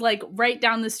bay was like right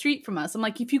down the street from us. I'm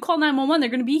like, if you call 911, they're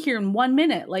going to be here in 1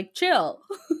 minute. Like, chill.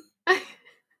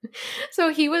 So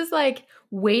he was like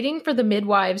waiting for the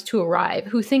midwives to arrive,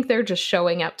 who think they're just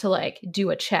showing up to like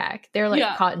do a check. They're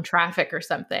like caught in traffic or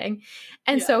something.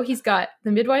 And so he's got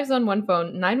the midwives on one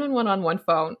phone, 911 on one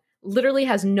phone, literally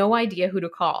has no idea who to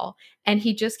call. And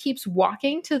he just keeps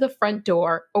walking to the front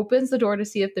door, opens the door to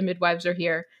see if the midwives are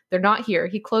here. They're not here.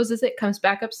 He closes it, comes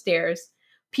back upstairs,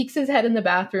 peeks his head in the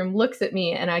bathroom, looks at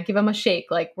me, and I give him a shake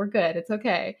like, we're good, it's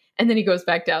okay. And then he goes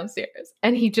back downstairs.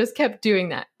 And he just kept doing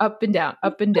that, up and down,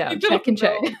 check and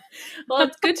check. Well,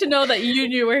 it's good to know that you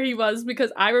knew where he was,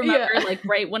 because I remember like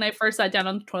right when I first sat down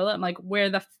on the toilet, I'm like, where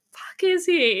the fuck is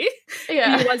he?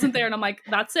 Yeah. He wasn't there. And I'm like,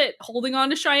 that's it. Holding on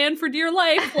to Cheyenne for dear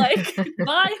life. Like,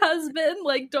 my husband,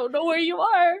 like, don't know where you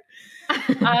are.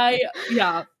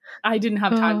 I didn't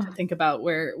have time to think about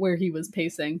where he was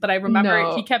pacing. But I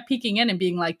remember he kept peeking in and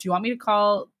being like, do you want me to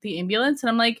call the ambulance? And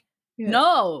I'm like,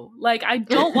 no, like, I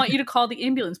don't want you to call the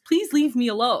ambulance. Please leave me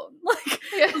alone. Like,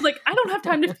 I was like, I don't have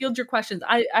time to field your questions.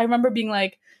 I remember being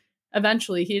like,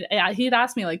 eventually he had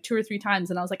asked me like 2 or 3 times,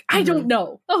 and I was like, I don't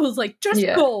know. I was like, just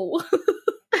go.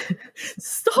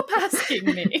 Stop asking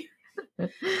me.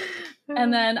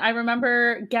 And then I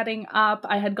remember getting up.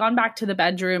 I had gone back to the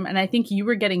bedroom, and I think you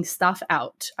were getting stuff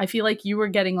out. I feel like you were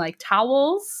getting like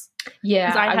towels. Yeah,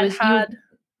 because I had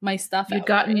my stuff You'd out,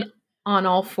 gotten right? on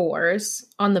all fours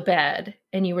on the bed,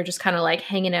 and you were just kind of like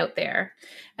hanging out there.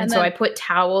 And so I put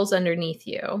towels underneath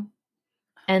you.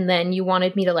 And then you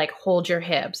wanted me to like hold your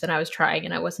hips, and I was trying,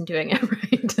 and I wasn't doing it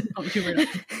right. Oh, you were not.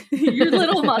 Your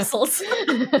little muscles.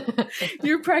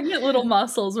 Your pregnant little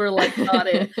muscles were like not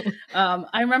it.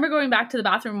 I remember going back to the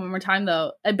bathroom one more time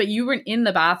though, but you weren't in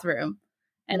the bathroom,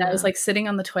 and I was like sitting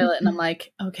on the toilet, and I'm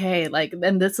like, okay, like,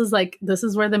 and this is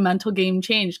where the mental game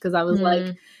changed, because I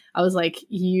was like,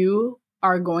 you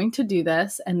are going to do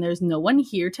this, and there's no one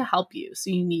here to help you, so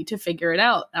you need to figure it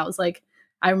out. And I was like,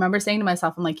 I remember saying to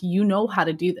myself, I'm like, you know how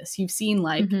to do this. You've seen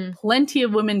like plenty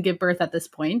of women give birth at this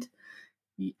point.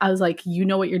 I was like, you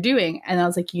know what you're doing. And I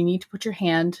was like, you need to put your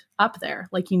hand up there.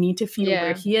 Like, you need to feel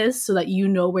where he is so that you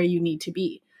know where you need to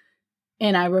be.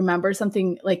 And I remember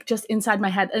something like just inside my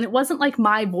head. And it wasn't like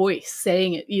my voice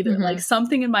saying it either. Like,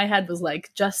 something in my head was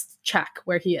like, just check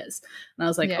where he is. And I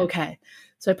was like, okay.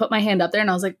 So I put my hand up there, and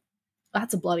I was like,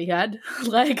 that's a bloody head.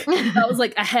 Like, that was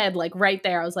like a head, like right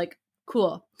there. I was like,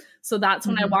 cool. So that's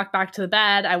when I walked back to the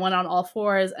bed. I went on all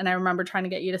fours, and I remember trying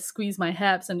to get you to squeeze my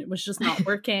hips, and it was just not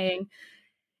working.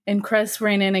 And Chris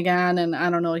ran in again, and I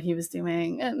don't know what he was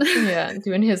doing. And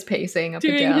doing his pacing up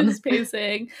and down. Doing his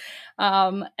pacing.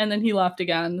 And then he left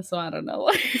again, so I don't know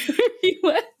where he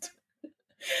went.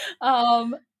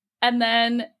 And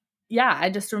then, I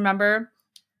just remember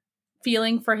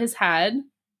feeling for his head.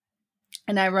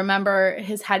 And I remember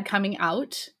his head coming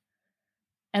out.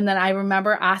 And then I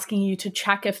remember asking you to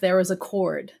check if there was a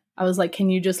cord. I was like, can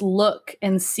you just look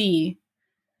and see?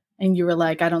 And you were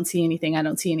like, I don't see anything. I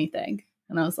don't see anything.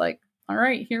 And I was like, all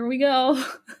right, here we go.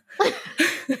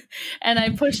 And I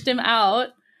pushed him out.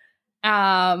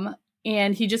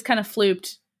 And he just kind of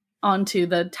flooped onto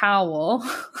the towel.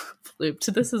 Flooped.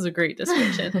 This is a great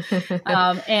description.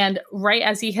 And right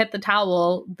as he hit the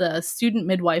towel, the student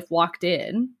midwife walked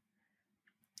in.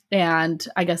 And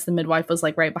I guess the midwife was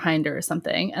like right behind her or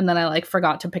something. And then I like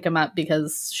forgot to pick him up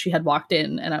because she had walked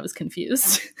in, and I was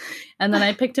confused. And then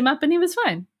I picked him up, and he was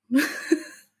fine.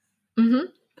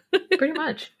 Pretty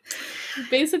much.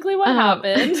 Basically what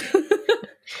happened.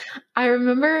 I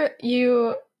remember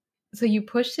you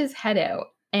pushed his head out,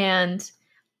 and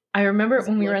I remember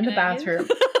when we were in the bathroom.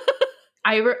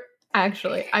 I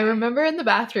remember in the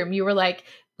bathroom, you were like,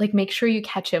 make sure you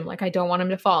catch him. Like, I don't want him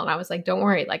to fall. And I was like, don't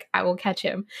worry. Like, I will catch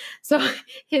him. So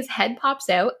his head pops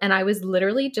out, and I was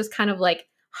literally just kind of like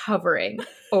hovering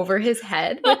over his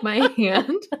head with my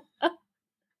hand.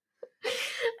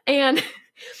 And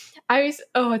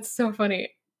it's so funny.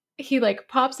 He like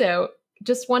pops out,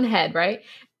 just one head, right?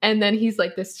 And then he's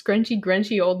like this scrunchy,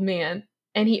 grunchy old man,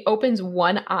 and he opens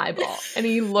one eyeball, and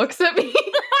he looks at me.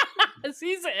 As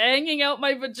he's hanging out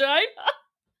my vagina.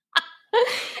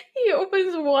 He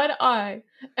opens one eye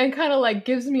and kind of like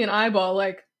gives me an eyeball,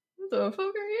 like, what the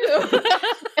fuck are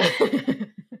you?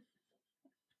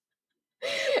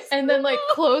 And then like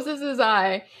closes his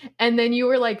eye, and then you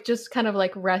were like just kind of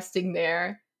like resting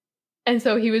there. And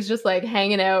so he was just like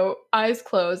hanging out, eyes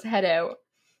closed, head out.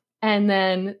 And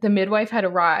then the midwife had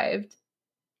arrived,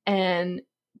 and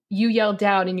you yelled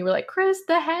down, and you were like, Chris,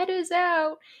 the head is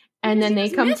out. And then they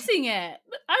come missing it.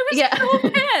 I was so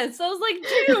pissed. I was like,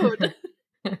 dude,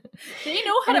 they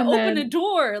know how to open a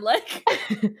door. Like,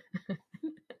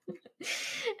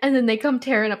 and then they come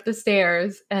tearing up the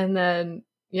stairs, and then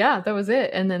that was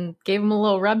it. And then gave him a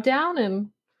little rub down, and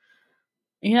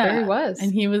there he was.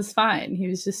 And he was fine. He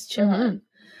was just chilling.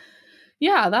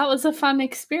 Yeah, that was a fun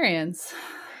experience.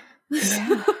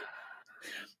 Yeah.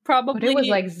 Probably. But it was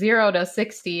like 0 to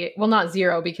 60. Well, not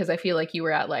 0, because I feel like you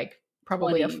were at like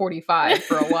probably 20. a 45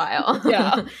 for a while.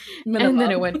 Yeah. And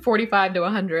then it went 45 to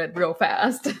 100 real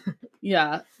fast.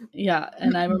 Yeah. Yeah.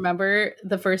 And I remember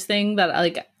the first thing that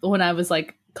like when I was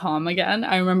like calm again,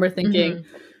 I remember thinking,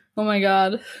 oh my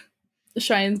God,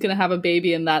 Cheyenne's gonna have a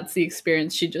baby and that's the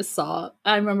experience she just saw.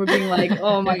 I remember being like,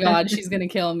 oh my God, she's gonna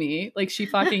kill me. Like she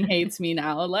fucking hates me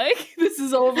now. Like this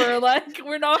is over. Like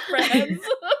we're not friends.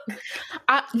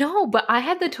 No, but I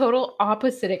had the total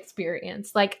opposite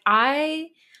experience. Like I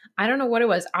don't know what it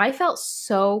was. I felt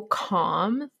so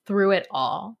calm through it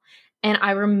all. And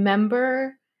I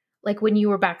remember like when you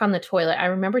were back on the toilet, I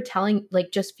remember telling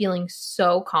like just feeling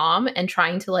so calm and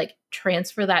trying to like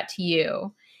transfer that to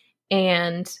you.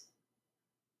 And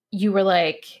you were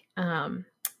like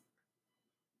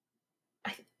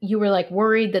you were like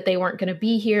worried that they weren't going to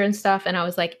be here and stuff, and I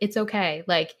was like, it's okay,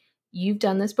 like you've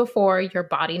done this before, your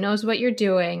body knows what you're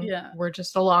doing. Yeah. We're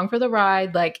just along for the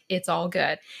ride, like it's all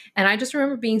good. And I just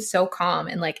remember being so calm,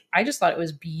 and like I just thought it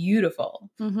was beautiful.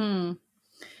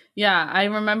 Yeah, I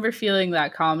remember feeling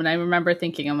that calm, and I remember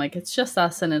thinking, I'm like, it's just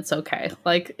us and it's okay,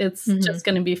 like it's just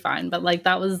gonna be fine. But like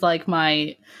that was like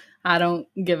my I don't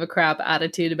give a crap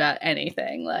attitude about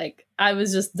anything. Like I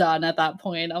was just done at that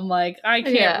point. I'm like, I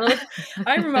can't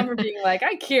I remember being like,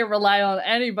 I can't rely on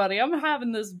anybody. I'm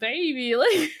having this baby.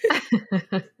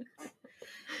 Like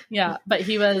yeah, but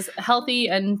he was healthy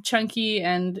and chunky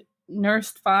and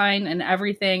nursed fine and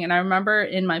everything. And I remember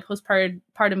in my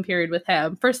postpartum period with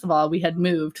him, first of all, we had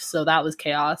moved, so that was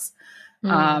chaos.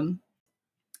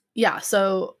 Yeah,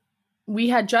 so we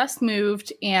had just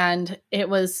moved, and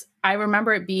I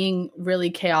remember it being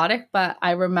really chaotic, but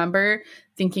I remember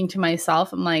thinking to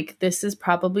myself, I'm like, this is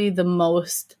probably the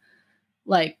most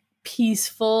like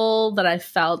peaceful that I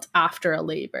felt after a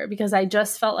labor, because I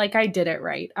just felt like I did it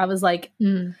right. I was like,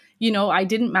 you know, I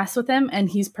didn't mess with him and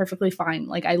he's perfectly fine.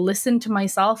 Like I listened to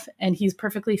myself and he's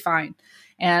perfectly fine.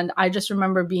 And I just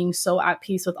remember being so at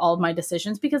peace with all of my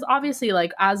decisions, because obviously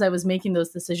like as I was making those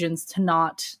decisions to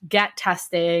not get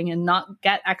testing and not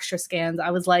get extra scans, I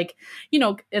was like, you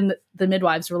know, and the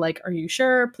midwives were like, are you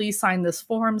sure? Please sign this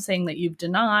form saying that you've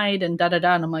denied and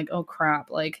da-da-da. And I'm like, oh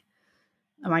crap. Like,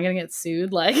 am I going to get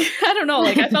sued? Like, I don't know.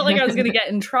 Like, I felt like I was going to get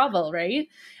in trouble, right?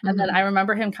 And then I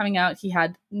remember him coming out. He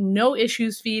had no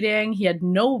issues feeding. He had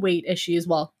no weight issues.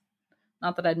 Well,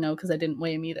 not that I'd know because I didn't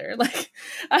weigh him either. Like,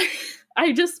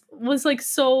 I just was like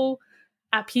so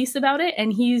at peace about it.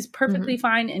 And he's perfectly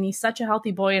fine. And he's such a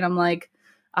healthy boy. And I'm like,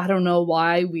 I don't know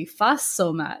why we fuss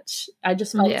so much. I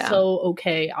just felt so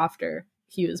okay after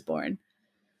he was born.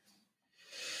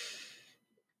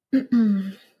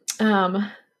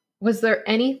 Was there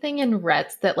anything in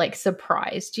Rhett's that like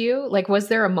surprised you? Like, was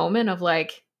there a moment of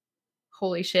like,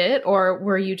 holy shit? Or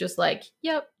were you just like,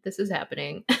 yep, this is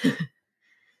happening?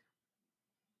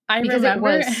 Because it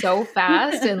was so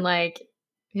fast and like,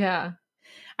 yeah.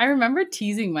 I remember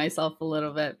teasing myself a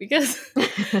little bit because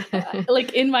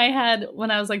like in my head,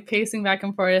 when I was like pacing back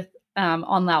and forth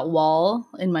on that wall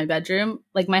in my bedroom,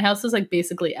 like my house was like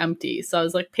basically empty. So I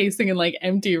was like pacing in like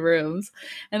empty rooms.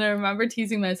 And I remember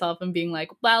teasing myself and being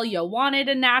like, well, you wanted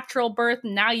a natural birth.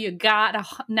 Now you got a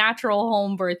natural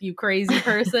home birth, you crazy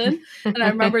person. And I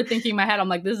remember thinking in my head, I'm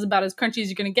like, this is about as crunchy as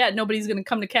you're going to get. Nobody's going to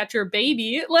come to catch your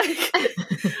baby. Like,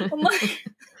 I'm like,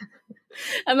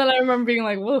 and then I remember being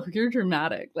like, whoa, you're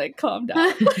dramatic. Like, calm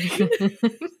down.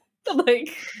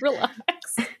 Like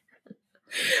relax.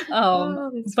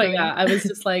 But yeah, I was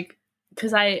just like,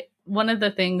 because one of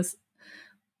the things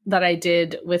that I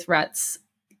did with Rhett's,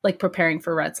 like preparing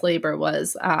for Rhett's labor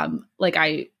was like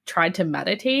I tried to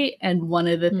meditate. And one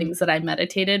of the things that I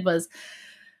meditated was,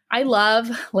 I love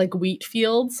like wheat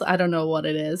fields. I don't know what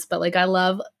it is, but like I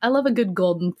love a good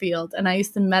golden field. And I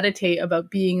used to meditate about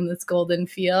being in this golden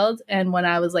field. And when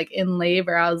I was like in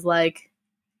labor, I was like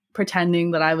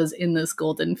pretending that I was in this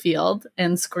golden field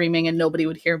and screaming and nobody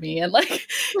would hear me. And like,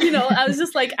 you know, I was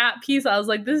just like at peace. I was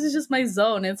like, this is just my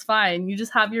zone. It's fine. You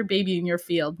just have your baby in your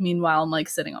field. Meanwhile, I'm like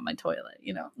sitting on my toilet,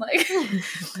 you know, like,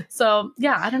 so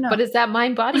yeah, I don't know. But is that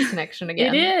mind body connection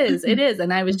again? It is.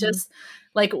 And I was just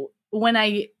like, when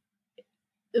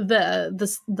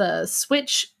the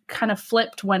switch kind of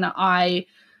flipped when I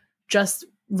just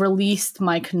released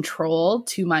my control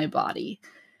to my body.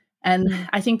 And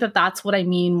I think that that's what I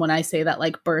mean when I say that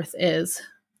like birth is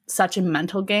such a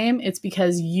mental game. It's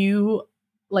because you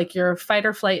like your fight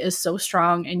or flight is so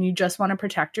strong and you just want to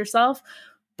protect yourself.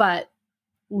 But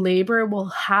labor will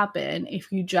happen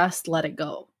if you just let it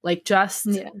go. Like just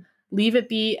leave it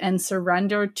be and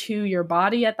surrender to your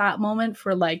body at that moment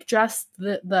for like just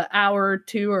the hour or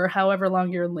two or however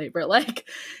long you're in labor. Like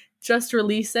just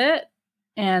release it.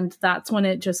 And that's when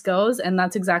it just goes. And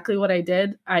that's exactly what I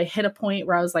did. I hit a point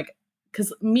where I was like,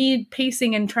 because me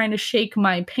pacing and trying to shake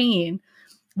my pain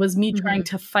was me trying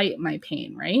to fight my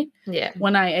pain, right? Yeah.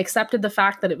 When I accepted the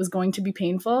fact that it was going to be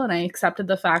painful and I accepted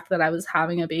the fact that I was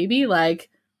having a baby, like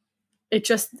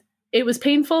it was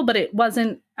painful, but it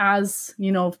wasn't as,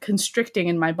 constricting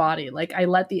in my body. Like I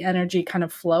let the energy kind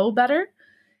of flow better.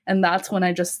 And that's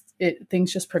when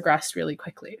things just progressed really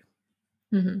quickly.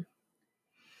 Mm-hmm.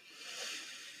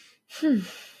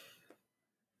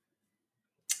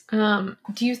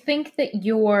 Do you think that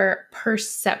your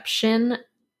perception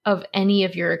of any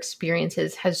of your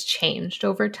experiences has changed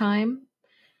over time?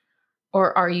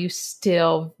 Or are you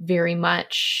still very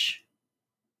much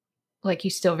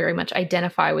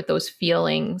identify with those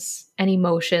feelings and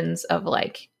emotions of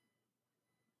like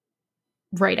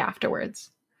right afterwards?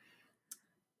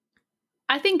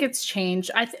 I think it's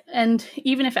changed. And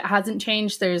even if it hasn't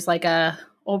changed, there's like a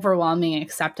overwhelming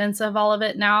acceptance of all of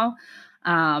it now.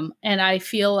 And I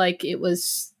feel like it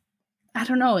was, I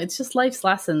don't know, it's just life's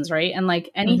lessons, right? And like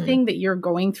anything that you're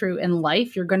going through in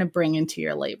life, you're going to bring into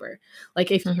your labor.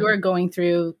 Like if you are going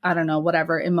through, I don't know,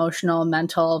 whatever emotional,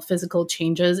 mental, physical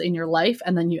changes in your life,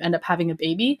 and then you end up having a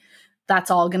baby, that's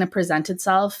all going to present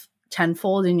itself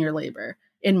tenfold in your labor,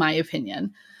 in my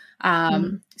opinion.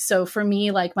 So for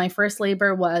me, like my first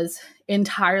labor was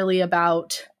entirely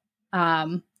about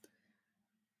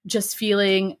just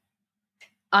feeling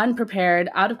unprepared,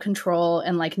 out of control,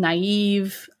 and like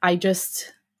naive.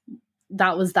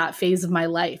 That was that phase of my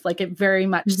life. Like it very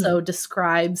much so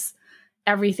describes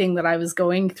everything that I was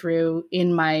going through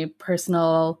in my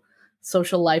personal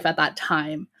social life at that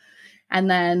time.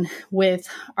 And then with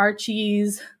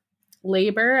Archie's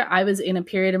labor, I was in a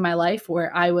period of my life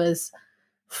where I was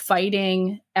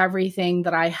fighting everything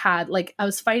that I had. Like I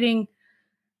was fighting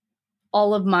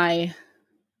all of my,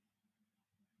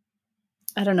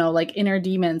 I don't know, like inner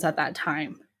demons at that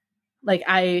time. Like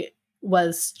I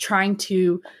was trying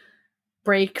to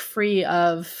break free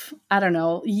of, I don't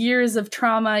know, years of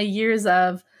trauma, years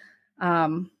of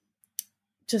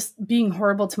just being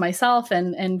horrible to myself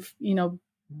and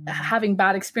having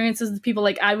bad experiences with people.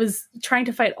 Like I was trying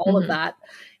to fight all of that.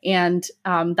 And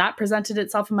that presented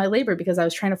itself in my labor because I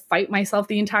was trying to fight myself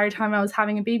the entire time I was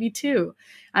having a baby too.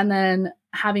 And then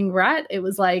having Rhett, it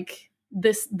was like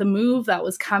the move that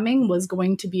was coming was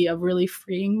going to be a really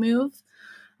freeing move.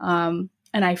 And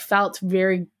I felt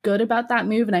very good about that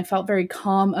move. And I felt very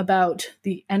calm about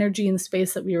the energy and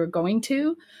space that we were going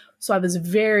to. So I was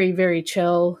very, very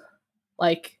chill,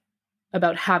 like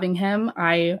about having him.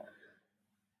 I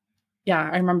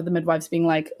remember the midwives being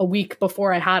like a week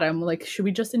before I had him, like, should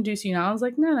we just induce you now? I was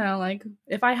like, no, like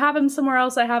if I have him somewhere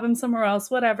else, I have him somewhere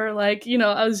else, whatever. Like,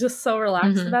 I was just so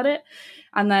relaxed about it.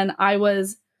 And then it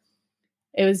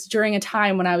was during a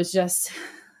time when I was just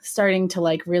starting to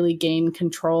like really gain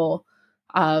control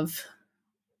of,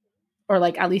 or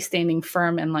like at least standing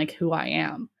firm in like who I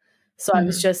am. So I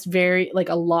was just very like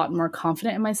a lot more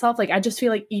confident in myself. Like I just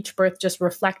feel like each birth just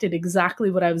reflected exactly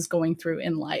what I was going through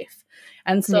in life.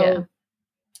 And so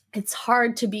it's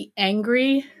hard to be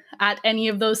angry at any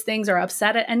of those things or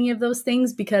upset at any of those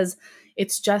things because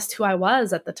it's just who I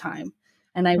was at the time.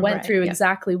 And I went through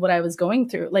exactly what I was going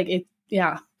through. Like it,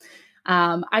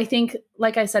 I think,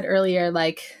 like I said earlier,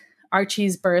 like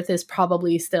Archie's birth is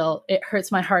probably still, it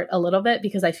hurts my heart a little bit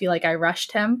because I feel like I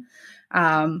rushed him.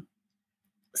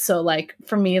 So like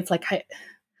for me, it's like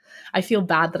I feel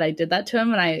bad that I did that to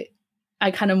him, and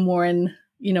I kind of mourn,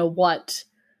 what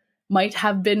might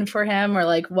have been for him, or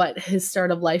like what his start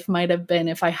of life might have been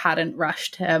if I hadn't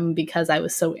rushed him because I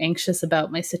was so anxious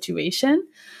about my situation.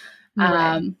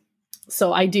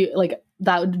 So I do like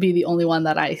that would be the only one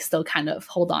that I still kind of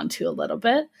hold on to a little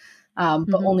bit,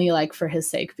 but only like for his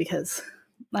sake, because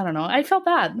I don't know, I felt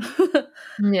bad.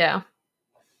 Yeah.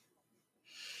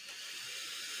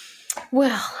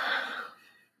 Well,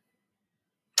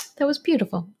 that was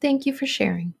beautiful. Thank you for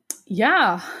sharing.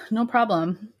 Yeah, no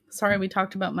problem. Sorry we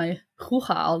talked about my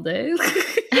hoo-ha all day.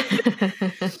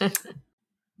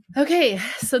 Okay,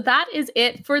 so that is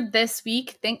it for this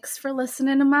week. Thanks for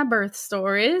listening to my birth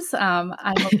stories.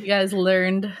 I hope you guys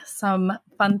learned some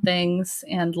fun things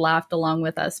and laughed along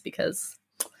with us because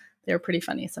they're pretty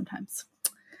funny sometimes,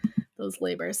 those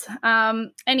labors.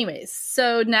 Anyways,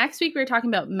 so next week we're talking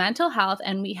about mental health,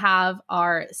 and we have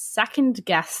our second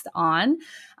guest on.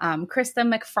 Krista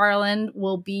McFarland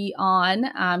will be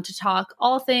on to talk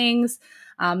all things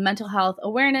mental health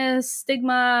awareness,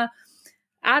 stigma,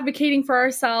 advocating for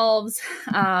ourselves,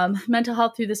 mental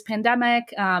health through this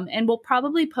pandemic. And we'll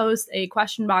probably post a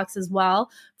question box as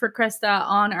well for Krista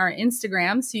on our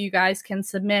Instagram, so you guys can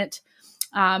submit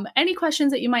any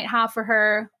questions that you might have for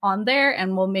her on there,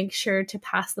 and we'll make sure to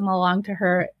pass them along to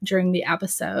her during the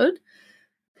episode.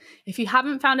 If you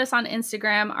haven't found us on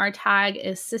Instagram, our tag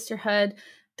is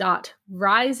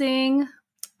sisterhood.rising.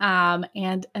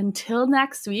 And until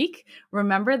next week,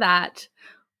 remember that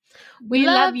we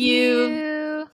love you.